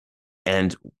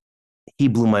 And he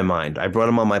blew my mind. I brought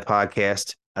him on my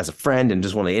podcast as a friend and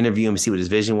just wanted to interview him, see what his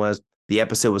vision was. The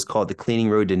episode was called The Cleaning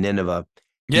Road to Nineveh.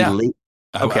 Yeah.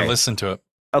 I Okay. listened to it.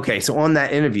 Okay. So on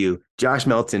that interview, Josh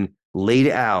Melton laid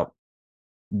out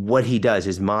what he does,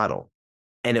 his model.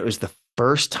 And it was the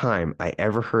first time I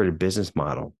ever heard a business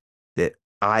model that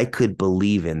I could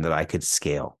believe in, that I could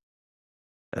scale.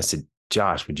 I said,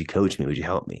 Josh, would you coach me? Would you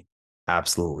help me?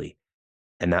 Absolutely.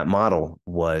 And that model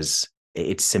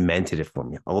it cemented it for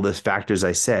me. All those factors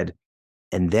I said.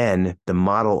 And then the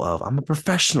model of I'm a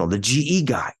professional, the GE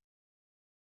guy.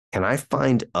 Can I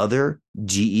find other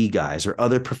GE guys or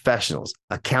other professionals,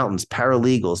 accountants,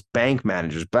 paralegals, bank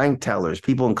managers, bank tellers,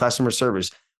 people in customer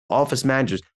service, office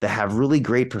managers that have really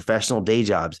great professional day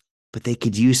jobs, but they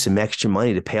could use some extra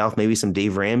money to pay off maybe some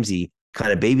Dave Ramsey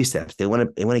kind of baby steps. They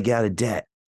want to get out of debt.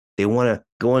 They want to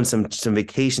go on some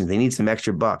vacations. They need some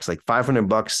extra bucks, like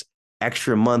 $500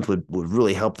 extra a month would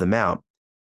really help them out.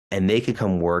 And they could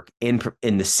come work in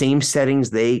the same settings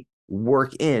they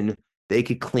work in. They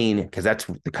could clean, because that's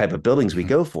the type of buildings we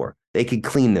go for. They could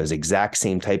clean those exact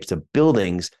same types of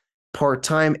buildings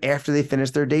part-time after they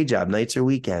finish their day job, nights or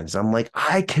weekends. I'm like,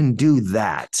 I can do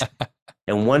that.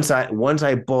 And once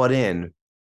I bought in,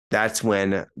 that's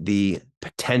when the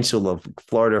potential of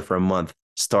Florida for a month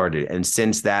started. And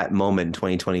since that moment in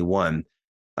 2021,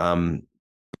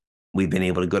 we've been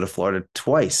able to go to Florida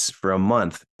twice for a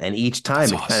month. And each time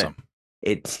That's awesome.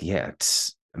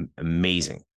 it's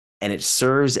amazing. And it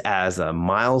serves as a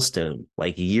milestone,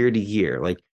 like year to year.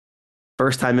 Like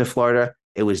first time in Florida,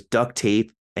 it was duct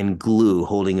tape and glue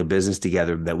holding a business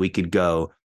together that we could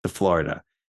go to Florida.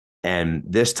 And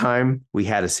this time we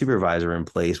had a supervisor in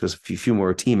place with a few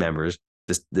more team members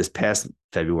this past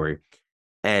February.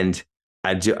 And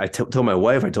I told my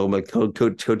wife, I told my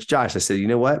coach Josh, I said, you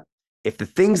know what? If the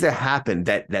things that happened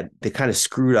that they kind of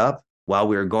screwed up while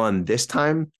we were gone this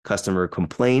time, customer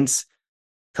complaints,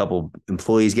 a couple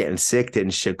employees getting sick,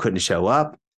 couldn't show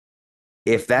up.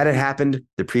 If that had happened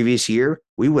the previous year,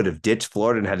 we would have ditched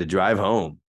Florida and had to drive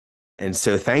home. And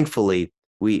so thankfully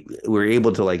we were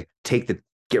able to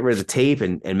get rid of the tape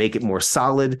and make it more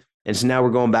solid. And so now we're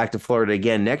going back to Florida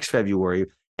again next February.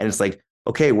 And it's like,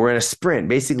 okay, we're in a sprint,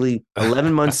 basically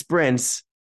 11-month sprints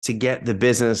to get the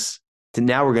business to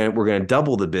now we're going to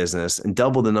double the business and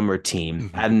double the number of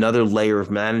team, add another layer of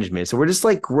management. So we're just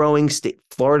like growing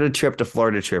Florida trip to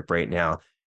Florida trip right now,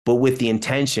 but with the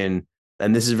intention,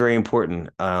 and this is very important.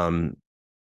 A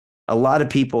lot of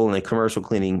people in the commercial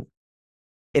cleaning,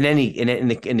 in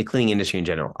the cleaning industry in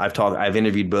general, I've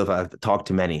interviewed both. I've talked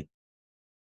to many.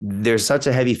 There's such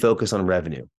a heavy focus on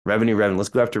revenue. Let's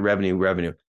go after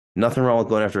revenue. Nothing wrong with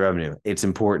going after revenue. It's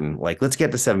important. Like, let's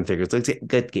get to 7 figures. Let's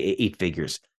get 8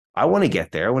 figures. I want to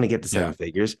get there. I want to get to 7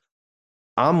 figures.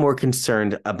 I'm more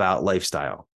concerned about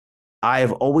lifestyle. I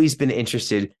have always been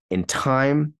interested in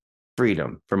time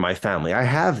freedom for my family. I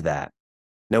have that.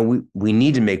 Now we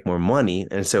need to make more money.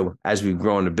 And so as we've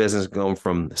grown a business, going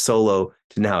from solo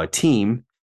to now a team,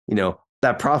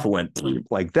 that profit went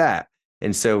like that.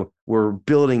 And so we're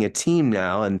building a team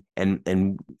now and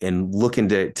looking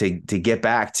to get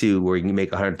back to where you can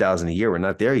make 100,000 a year. We're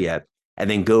not there yet. And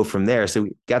then go from there. So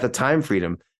we got the time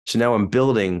freedom. So now I'm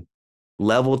building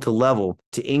level to level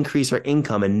to increase our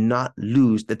income and not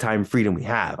lose the time freedom we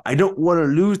have. I don't want to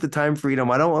lose the time freedom.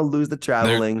 I don't want to lose the There,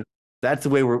 traveling. That's the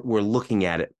way we're looking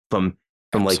at it from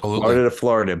like absolutely. Florida to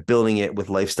Florida, building it with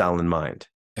lifestyle in mind.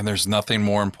 And there's nothing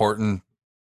more important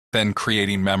than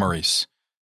creating memories.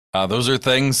 Those are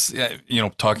things,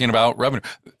 talking about revenue.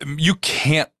 You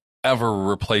can't ever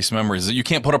replace memories. You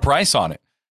can't put a price on it.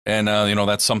 And,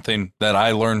 that's something that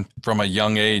I learned from a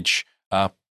young age,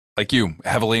 like you,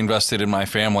 heavily invested in my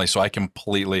family. So I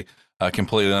completely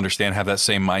understand, have that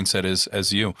same mindset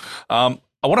as you.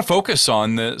 I want to focus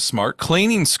on the smart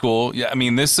cleaning school. Yeah, I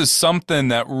mean, this is something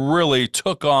that really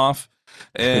took off.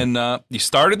 And you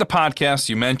started the podcast,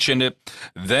 you mentioned it.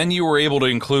 Then you were able to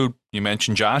include, you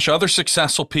mentioned Josh, other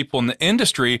successful people in the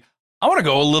industry. I want to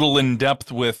go a little in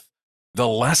depth with the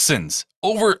lessons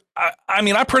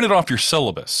I printed off your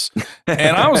syllabus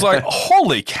and I was like,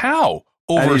 holy cow,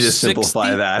 I over need to simplify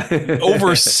 60, that.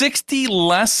 over 60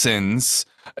 lessons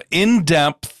in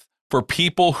depth for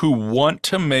people who want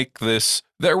to make this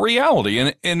their reality.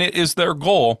 And it is their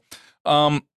goal.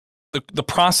 The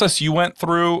process you went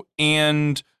through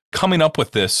and coming up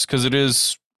with this, because it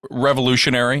is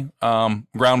revolutionary,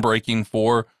 groundbreaking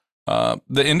for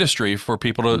the industry, for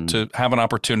people to have an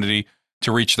opportunity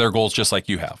to reach their goals just like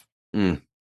you have.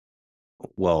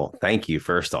 Well, thank you.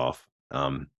 First off,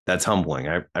 that's humbling.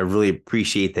 I really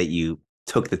appreciate that you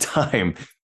took the time.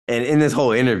 And in this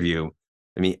whole interview,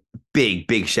 I mean,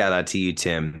 big shout out to you,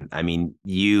 Tim. I mean,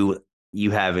 you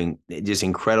having just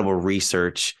incredible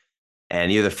research,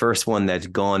 and you're the first one that's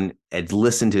gone and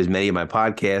listened to as many of my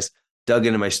podcasts, dug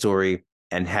into my story,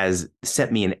 and has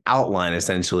sent me an outline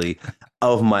essentially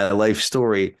of my life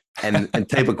story and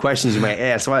type of questions you might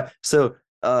ask.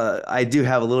 I do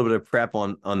have a little bit of prep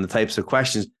on the types of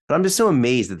questions, but I'm just so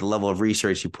amazed at the level of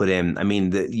research you put in. I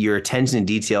mean, your attention to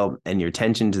detail and your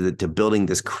attention to building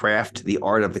this craft, the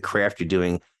art of the craft you're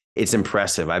doing, it's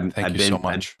impressive. I've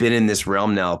been in this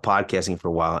realm now, podcasting for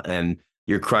a while, and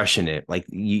you're crushing it. Like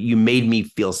you made me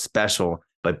feel special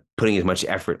by putting as much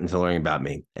effort into learning about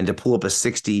me, and to pull up a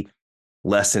 60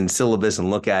 lesson syllabus and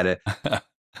look at it.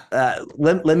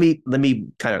 Let me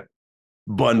kind of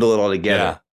bundle it all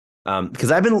together. Yeah.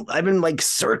 Because I've been like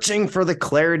searching for the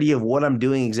clarity of what I'm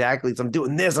doing exactly. So I'm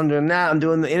doing this, I'm doing that, I'm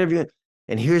doing the interview.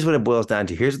 And here's what it boils down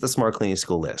to. Here's what the Smart Cleaning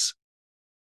School is.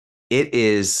 It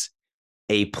is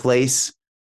a place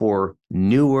for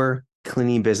newer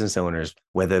cleaning business owners,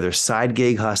 whether they're side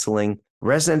gig hustling,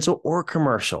 residential or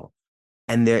commercial.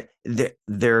 And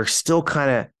they're still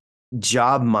kind of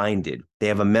job minded. They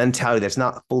have a mentality that's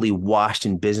not fully washed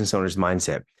in business owners'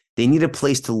 mindset. They need a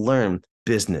place to learn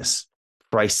business,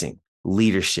 pricing,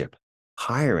 leadership,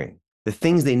 hiring, the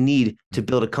things they need to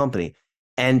build a company.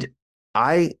 And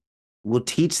I will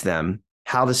teach them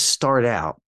how to start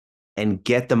out and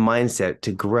get the mindset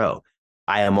to grow.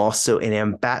 I am also an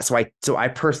ambassador. So I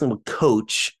personally will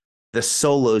coach the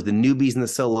solos, the newbies and the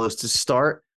solos to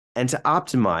start and to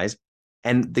optimize.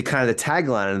 And the kind of the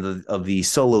tagline of the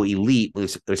Solo Elite,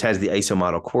 which has the ISO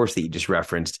model course that you just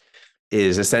referenced,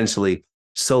 is essentially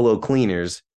solo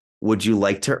cleaners. Would you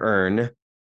like to earn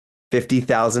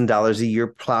 $50,000 a year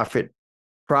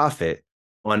profit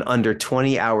on under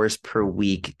 20 hours per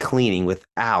week cleaning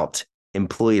without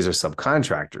employees or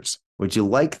subcontractors? Would you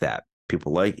like that?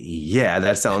 People like, yeah,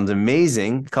 that sounds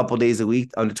amazing. A couple days a week,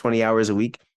 under 20 hours a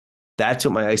week. That's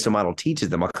what my ISO model teaches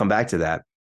them. I'll come back to that.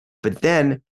 But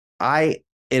then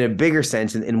in a bigger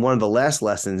sense, in one of the last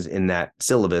lessons in that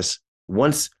syllabus,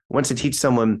 once I teach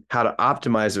someone how to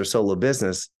optimize their solo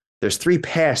business, there's 3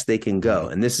 paths they can go.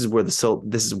 And this is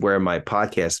where my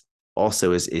podcast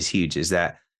also is huge, is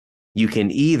that you can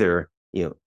either,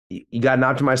 you got an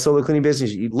optimized solo cleaning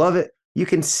business, you love it, you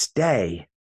can stay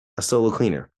a solo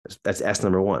cleaner. That's S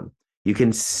number 1. You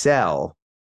can sell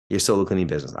your solo cleaning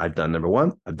business. I've done number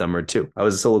 1, I've done number 2. I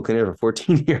was a solo cleaner for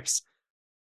 14 years.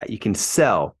 You can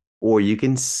sell or you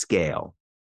can scale.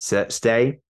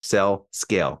 Stay, sell,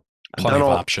 scale. Plenty of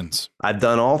options. I've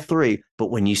done all 3, but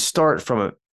when you start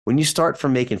from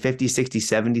making 50, 60,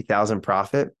 70,000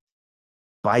 profit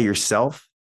by yourself,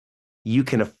 you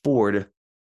can afford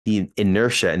the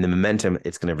inertia and the momentum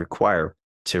it's going to require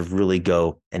to really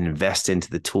go and invest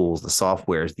into the tools, the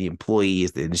softwares, the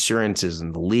employees, the insurances,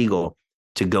 and the legal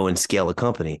to go and scale a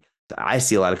company. I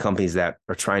see a lot of companies that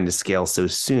are trying to scale so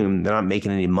soon, they're not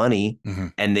making any money,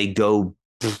 and they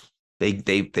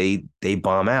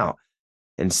bomb out.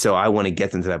 And so I want to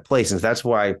get them to that place. And that's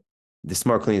why the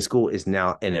Smart Cleaning School is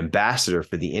now an ambassador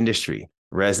for the industry,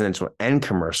 residential and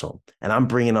commercial. And I'm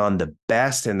bringing on the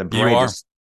best and the brightest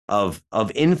of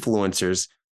influencers.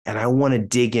 And I want to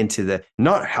dig into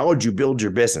not how would you build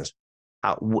your business?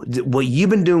 What you've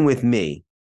been doing with me,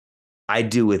 I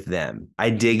do with them. I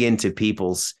dig into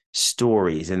people's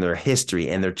stories and their history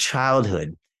and their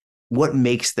childhood, what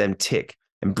makes them tick,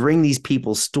 and bring these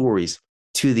people's stories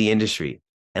to the industry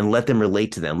and let them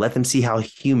relate to them. Let them see how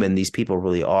human these people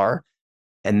really are.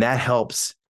 And that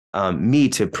helps me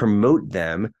to promote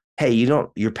them. Hey,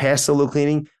 you're past solo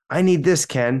cleaning. I need this,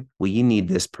 Ken. Well, you need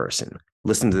this person.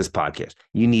 Listen to this podcast.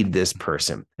 You need this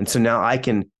person. And so now I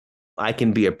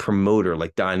can be a promoter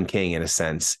like Don King in a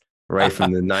sense, right?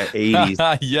 From the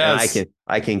 80s. Yes. And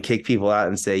I can kick people out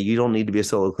and say, you don't need to be a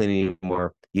solo cleaning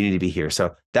anymore. You need to be here.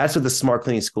 So that's what the Smart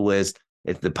Cleaning School is.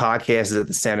 It's the podcast is at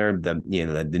the center, the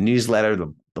newsletter,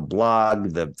 the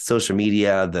blog, the social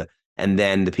media, and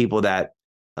then the people that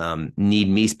need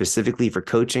me specifically for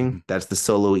coaching, that's the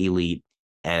Solo Elite.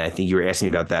 And I think you were asking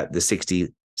about that, the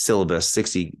 60 syllabus,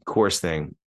 60 course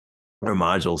thing or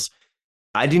modules.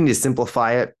 I do need to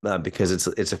simplify it because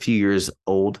it's a few years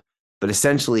old, but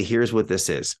essentially here's what this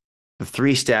is. The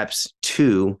 3 steps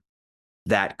to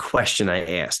that question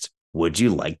I asked. Would you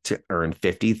like to earn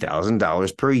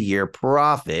 $50,000 per year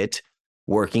profit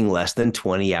working less than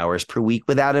 20 hours per week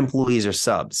without employees or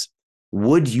subs?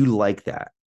 Would you like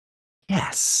that?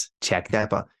 Yes. Check that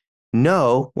box.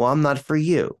 No. Well, I'm not for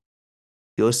you.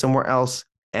 Go somewhere else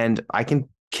and I can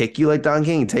kick you like Don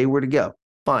King and tell you where to go.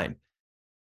 Fine.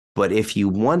 But if you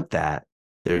want that,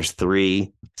 there's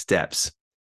 3 steps.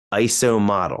 ISO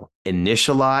model.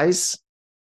 Initialize,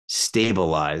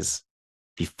 stabilize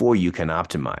before you can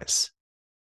optimize.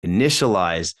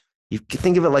 Initialize. You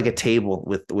think of it like a table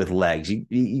with legs.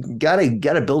 You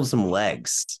gotta build some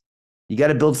legs. You got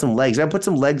to build some legs. I put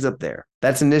some legs up there.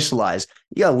 That's initialize.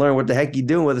 You got to learn what the heck you're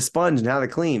doing with a sponge and how to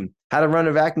clean, how to run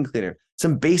a vacuum cleaner.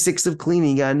 Some basics of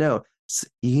cleaning you got to know.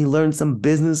 You learn some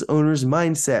business owner's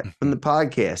mindset from the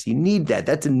podcast. You need that.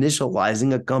 That's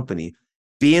initializing a company.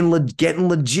 Getting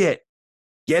legit.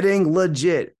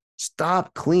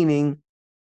 Stop cleaning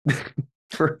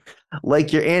for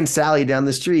like your Aunt Sally down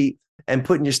the street and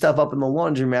putting your stuff up in the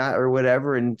laundromat or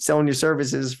whatever and selling your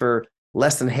services for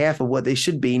less than half of what they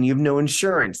should be, and you have no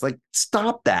insurance. Like,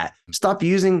 stop that. Stop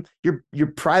using your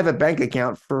private bank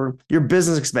account for your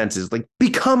business expenses. Like,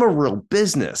 become a real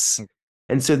business.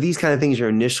 And so these kind of things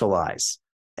are initialize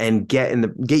and get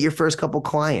your first couple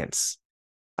clients.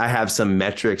 I have some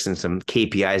metrics and some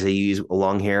KPIs I use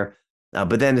along here.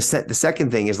 But then the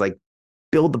second thing is like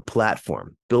build the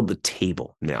platform, build the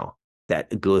table now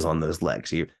that goes on those legs.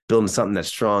 So you're building something that's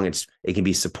strong. It can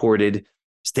be supported.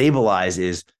 Stabilize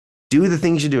is do the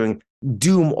things you're doing,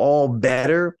 do them all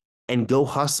better, and go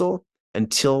hustle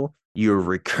until your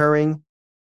recurring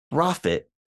profit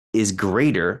is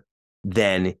greater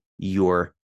than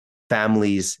your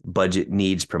family's budget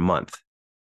needs per month.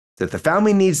 So if the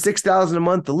family needs $6,000 a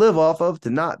month to live off of, to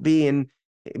not be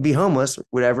homeless,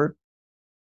 whatever,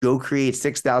 go create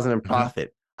 $6,000 in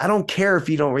profit. I don't care if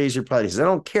you don't raise your prices. I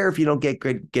don't care if you don't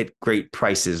get great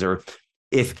prices or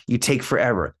if you take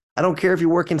forever. I don't care if you're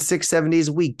working 6-7 days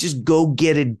a week. Just go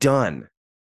get it done.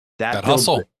 That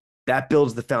hustle. That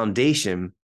builds the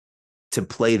foundation to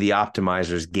play the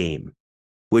optimizer's game,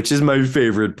 which is my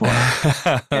favorite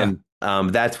part. And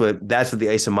that's what the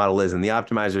ISO model is. And the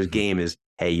optimizer's game is,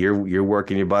 hey, you're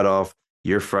working your butt off.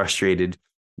 You're frustrated.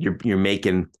 You're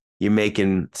making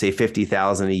say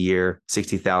 50,000 a year,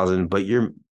 60,000, but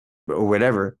or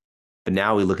whatever. But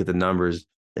now we look at the numbers.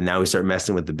 And now we start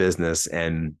messing with the business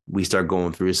and we start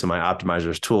going through some of my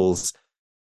optimizers tools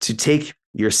to take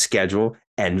your schedule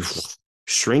and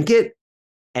shrink it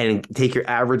and take your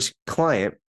average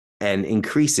client and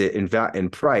increase it in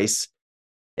price.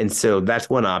 And so that's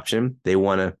one option. They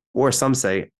want to, or some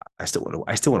say, I still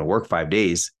want to work 5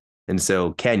 days. And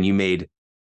so, Ken, you made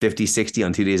 50, 60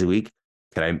 on 2 days a week.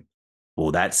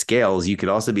 Well, that scales. You could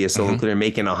also be a solo cleaner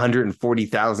making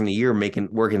 140,000 a year,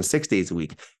 working 6 days a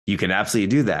week. You can absolutely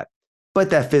do that. But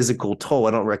that physical toll,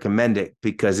 I don't recommend it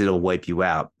because it'll wipe you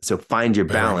out. So find your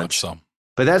balance. So.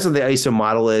 But that's what the ISO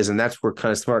model is. And that's where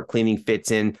kind of smart cleaning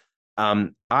fits in. I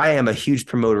am a huge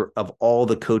promoter of all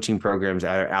the coaching programs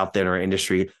that are out there in our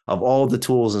industry, of all the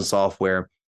tools and software.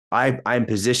 I'm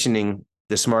positioning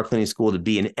the Smart Cleaning School to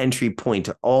be an entry point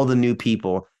to all the new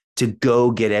people to go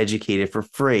get educated for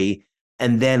free.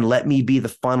 And then let me be the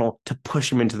funnel to push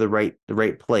them into the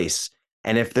right place.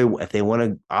 And if they want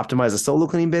to optimize a solo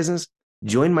cleaning business,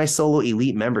 join my Solo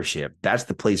Elite membership. That's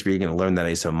the place where you're going to learn that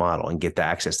ISO model and get the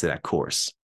access to that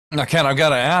course. Now, Ken, I've got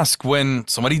to ask, when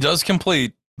somebody does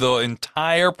complete the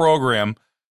entire program,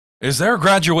 is there a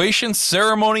graduation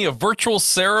ceremony, a virtual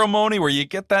ceremony where you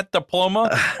get that diploma?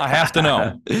 I have to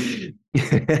know.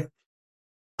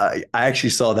 I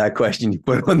actually saw that question you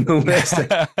put on the list.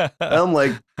 I'm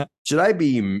like, should I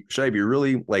be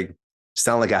really like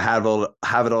sound like I have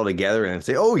it all together and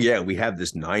say, oh yeah, we have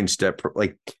this 9-step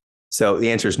like. So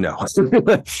the answer is no.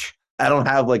 I don't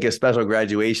have like a special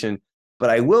graduation, but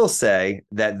I will say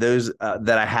that those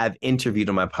that I have interviewed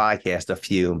on my podcast, a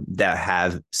few that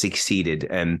have succeeded,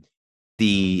 and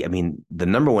the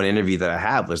number one interview that I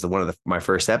have was my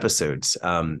first episodes,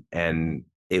 and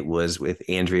it was with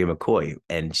Andrea McCoy,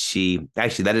 and she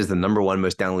actually that is the number one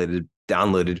most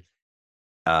downloaded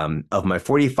of my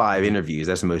 45 interviews.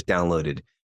 That's the most downloaded,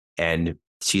 and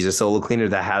she's a solo cleaner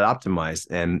that had optimized,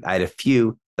 and I had a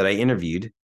few that I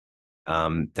interviewed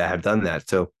that have done that.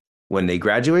 So when they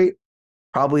graduate,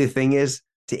 probably the thing is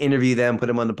to interview them, put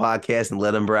them on the podcast, and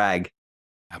let them brag.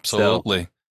 Absolutely. So,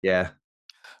 yeah.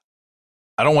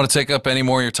 I don't want to take up any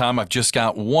more of your time. I've just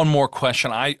got one more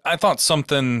question. I thought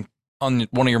something on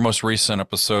one of your most recent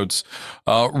episodes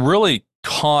really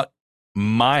caught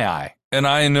my eye. And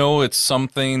I know it's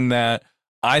something that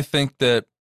I think that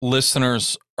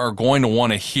listeners are going to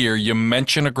want to hear. You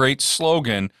mentioned a great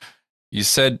slogan. You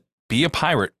said, be a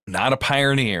pirate, not a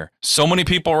pioneer. So many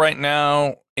people right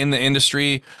now in the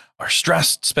industry are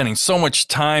stressed, spending so much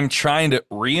time trying to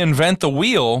reinvent the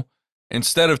wheel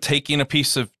instead of taking a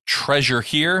piece of treasure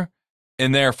here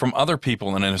and there from other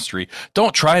people in the industry.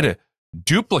 Don't try to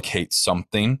duplicate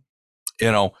something.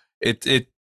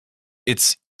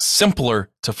 It's simpler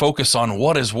to focus on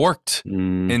what has worked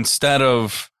instead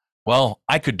of, well,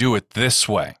 I could do it this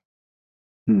way.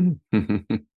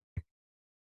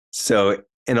 So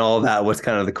in all that, what's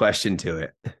kind of the question to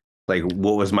it? Like,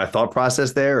 what was my thought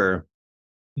process there? Or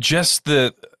just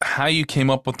how you came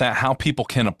up with that, how people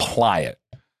can apply it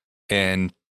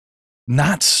and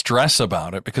not stress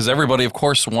about it, because everybody, of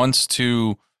course, wants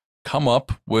to come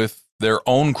up with their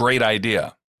own great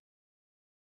idea.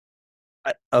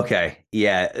 Okay.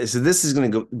 Yeah. So this is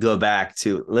going to go back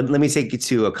to, let me take you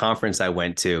to a conference I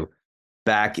went to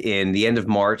back in the end of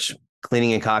March,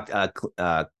 cleaning and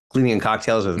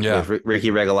cocktails with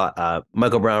Ricky Regalato,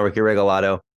 Michael Brown, Ricky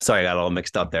Regalato. Sorry, I got all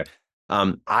mixed up there.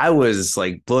 I was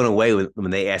like blown away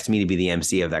when they asked me to be the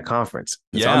MC of that conference.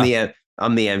 Yeah. So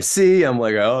I'm the MC. I'm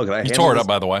like, oh, can I? You tore it up,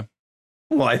 by the way.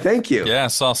 Well, I thank you. Yeah, I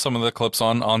saw some of the clips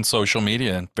on social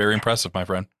media, and very impressive, my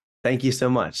friend. Thank you so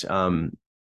much.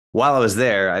 While I was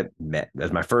there, I met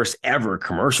as my first ever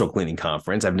commercial cleaning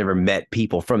conference. I've never met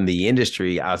people from the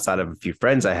industry outside of a few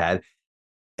friends I had,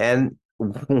 and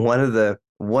one of the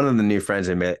new friends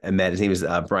I met, his name is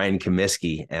Brian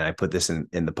Comiskey, and I put this in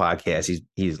the podcast.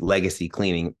 He's Legacy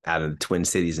Cleaning out of the Twin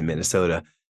Cities in Minnesota.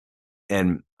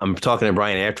 And I'm talking to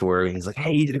Brian afterward, and he's like,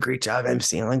 hey, you did a great job,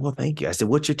 MC. I'm like, well, thank you. I said,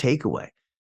 what's your takeaway?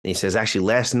 And he says, actually,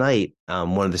 last night,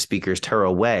 one of the speakers, Tara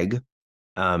Weg,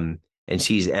 and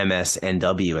she's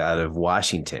MSNW out of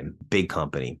Washington, big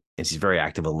company, and she's very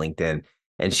active on LinkedIn.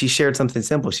 And she shared something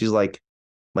simple. She's like,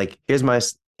 here's my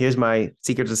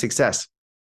secret to success.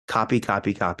 Copy,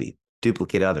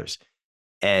 duplicate others.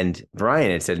 And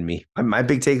Brian had said to me, my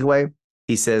big takeaway,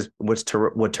 he says, what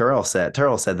Terrell said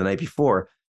the night before.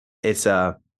 It's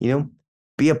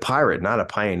be a pirate, not a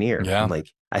pioneer. Yeah.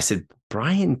 I said,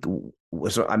 Brian,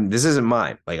 this isn't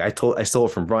mine. Like I stole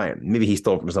it from Brian. Maybe he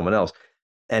stole it from someone else.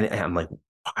 And I'm like,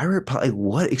 pirate, like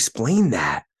what? Explain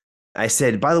that. I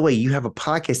said, by the way, you have a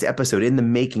podcast episode in the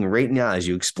making right now as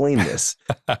you explain this.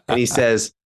 And he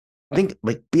says,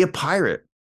 be a pirate.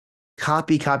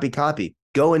 Copy.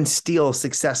 Go and steal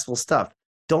successful stuff.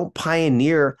 Don't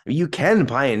pioneer. You can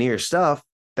pioneer stuff.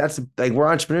 That's like, we're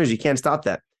entrepreneurs. You can't stop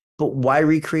that. But why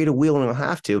recreate a wheel when you don't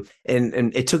have to?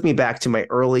 And it took me back to my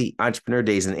early entrepreneur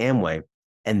days in Amway.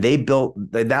 And they built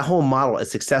that whole model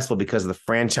is successful because of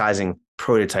the franchising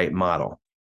prototype model.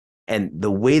 And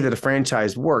the way that a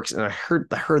franchise works, and I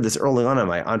heard this early on in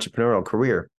my entrepreneurial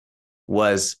career,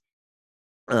 was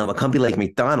a company like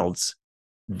McDonald's.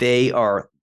 They are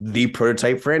the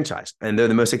prototype franchise, and they're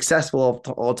the most successful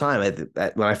of all time.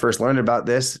 When I first learned about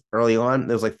this early on,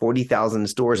 there was like 40,000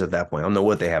 stores at that point. I don't know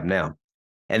what they have now.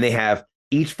 And they have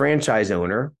each franchise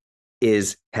owner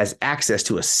has access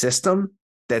to a system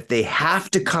that they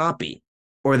have to copy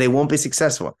or they won't be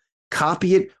successful.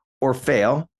 Copy it or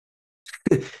fail.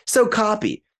 So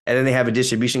copy. And then they have a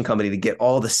distribution company to get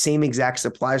all the same exact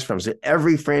supplies from. So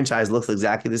every franchise looks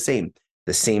exactly the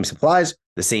same supplies,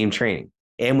 the same training.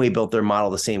 Amway built their model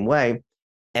the same way.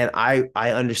 And I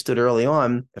understood early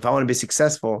on, if I want to be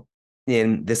successful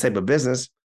in this type of business,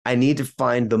 I need to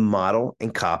find the model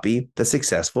and copy the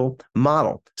successful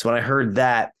model. So when I heard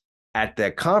that at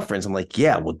that conference, I'm like,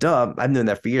 yeah, well, duh, I've known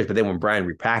that for years. But then when Brian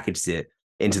repackaged it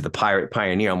into the pirate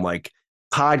pioneer, I'm like,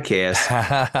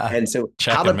 podcast. And so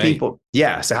how do Checkmate. people,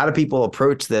 yeah. So how do people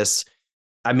approach this?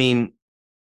 I mean,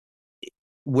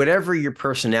 whatever your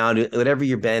personality, whatever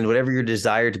your bend, whatever your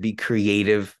desire to be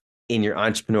creative in your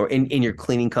entrepreneur, in your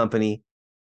cleaning company,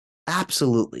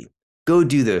 absolutely go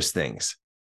do those things.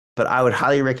 But I would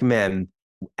highly recommend,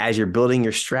 as you're building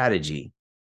your strategy,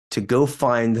 to go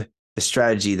find the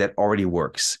strategy that already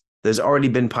works. There's already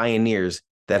been pioneers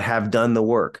that have done the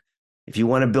work. If you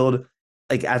want to build,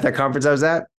 like at that conference I was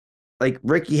at, like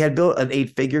Ricky had built an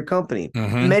 8-figure company.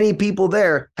 Mm-hmm. Many people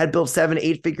there had built 7,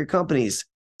 8-figure companies.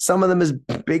 Some of them as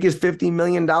big as $50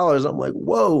 million. I'm like,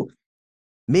 whoa,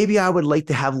 maybe I would like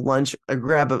to have lunch or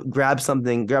grab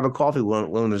something, grab a coffee with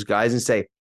one of those guys and say,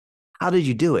 how did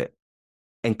you do it?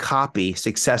 And copy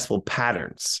successful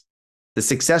patterns. The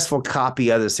successful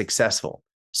copy other successful.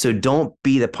 So don't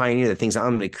be the pioneer that thinks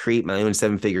I'm going to create my own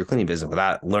 7-figure cleaning business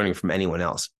without learning from anyone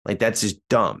else. Like that's just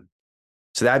dumb.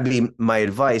 So that'd be my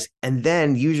advice. And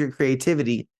then use your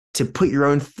creativity to put your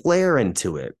own flair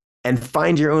into it and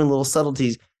find your own little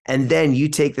subtleties. And then you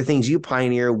take the things you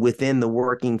pioneer within the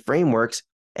working frameworks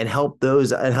and help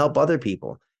those and help other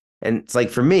people. And it's like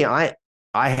for me, I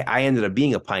ended up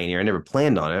being a pioneer. I never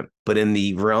planned on it, but in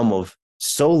the realm of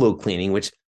solo cleaning,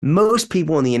 which most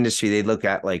people in the industry, they look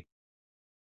at like,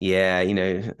 yeah,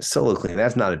 solo cleaning,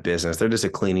 that's not a business. They're just a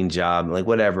cleaning job, like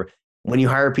whatever. When you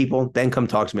hire people, then come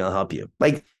talk to me. I'll help you.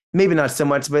 Like maybe not so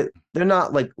much, but they're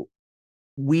not like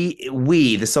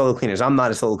the solo cleaners. I'm not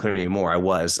a solo cleaner anymore. I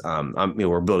was.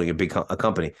 We're building a big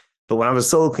company. But when I was a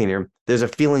solo cleaner, there's a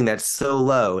feeling that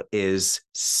solo is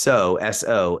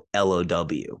SOLOW,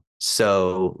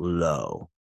 so low.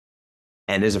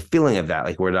 And there's a feeling of that,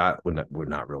 like we're not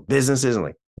real businesses. And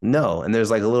like, no. And there's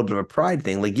like a little bit of a pride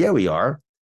thing. Like, yeah, we are.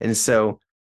 And so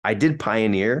I did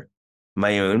pioneer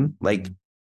my own, like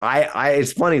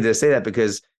it's funny to say that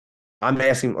because I'm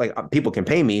asking, like, people can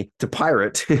pay me to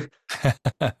pirate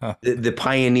the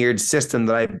pioneered system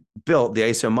that I built, the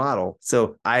ISO model.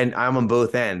 So I'm on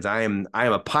both ends. I am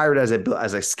a pirate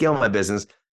as I scale my business,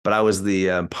 but I was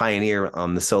the pioneer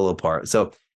on the solo part.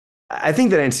 So I think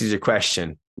that answers your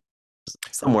question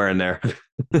somewhere in there.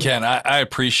 Ken, I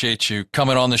appreciate you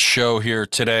coming on the show here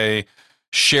today,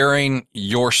 sharing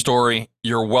your story,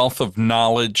 your wealth of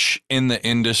knowledge in the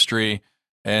industry,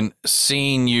 and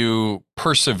seeing you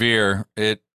persevere.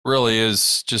 It really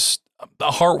is just a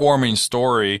heartwarming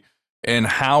story in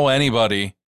how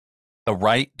anybody, the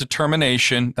right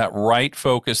determination, that right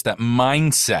focus, that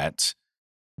mindset,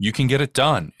 you can get it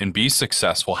done and be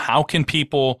successful. How can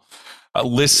people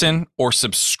listen or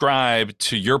subscribe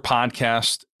to your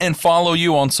podcast and follow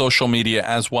you on social media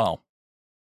as well?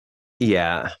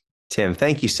 Yeah, Tim,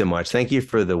 thank you so much. Thank you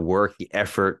for the work, the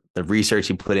effort, the research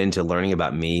you put into learning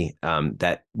about me.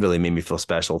 That really made me feel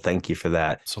special. Thank you for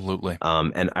that. Absolutely.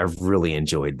 And I really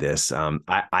enjoyed this.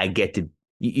 I get to,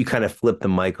 you kind of flip the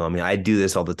mic on me. I do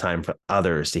this all the time for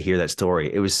others to hear that story.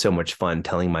 It was so much fun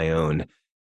telling my own.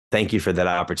 Thank you for that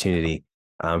opportunity.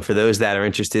 For those that are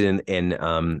interested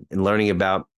in learning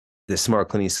about the Smart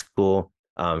Cleaning School,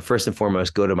 first and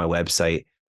foremost, go to my website,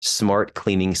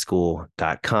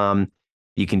 smartcleaningschool.com.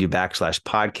 You can do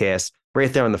 /podcast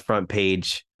right there on the front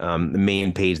page, the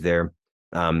main page there.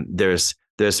 There's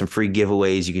some free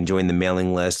giveaways. You can join the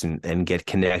mailing list and get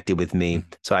connected with me.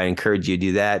 So I encourage you to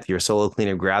do that. If you're a solo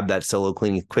cleaner, grab that solo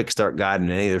cleaning quick start guide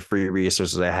and any of the free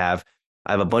resources I have.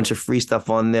 I have a bunch of free stuff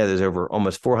on there. There's over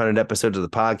almost 400 episodes of the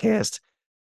podcast.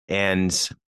 And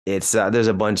it's there's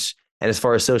a bunch. And as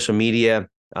far as social media,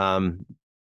 I'm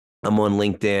on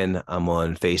LinkedIn, I'm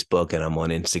on Facebook, and I'm on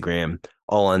Instagram,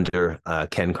 all under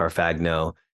Ken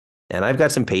Carfagno. And I've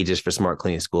got some pages for Smart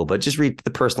Cleaning School, but just read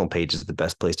the personal page is the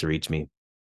best place to reach me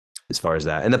as far as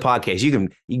that. And the podcast, you can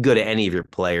go to any of your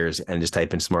players and just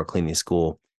type in Smart Cleaning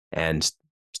School and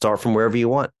start from wherever you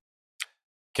want.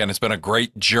 Ken, it's been a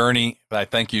great journey. I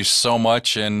thank you so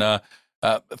much. And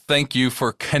thank you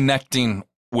for connecting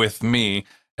with me.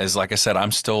 As like I said,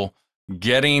 I'm still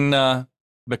getting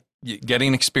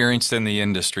experienced in the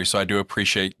industry. So I do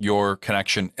appreciate your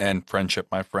connection and friendship,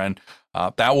 my friend.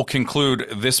 That will conclude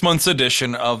this month's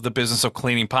edition of the Business of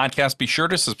Cleaning podcast. Be sure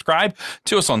to subscribe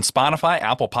to us on Spotify,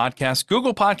 Apple Podcasts,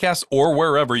 Google Podcasts, or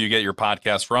wherever you get your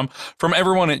podcasts from. From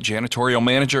everyone at Janitorial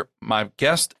Manager, my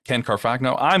guest, Ken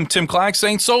Carfagno, I'm Tim Clagg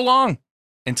saying so long.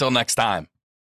 Until next time.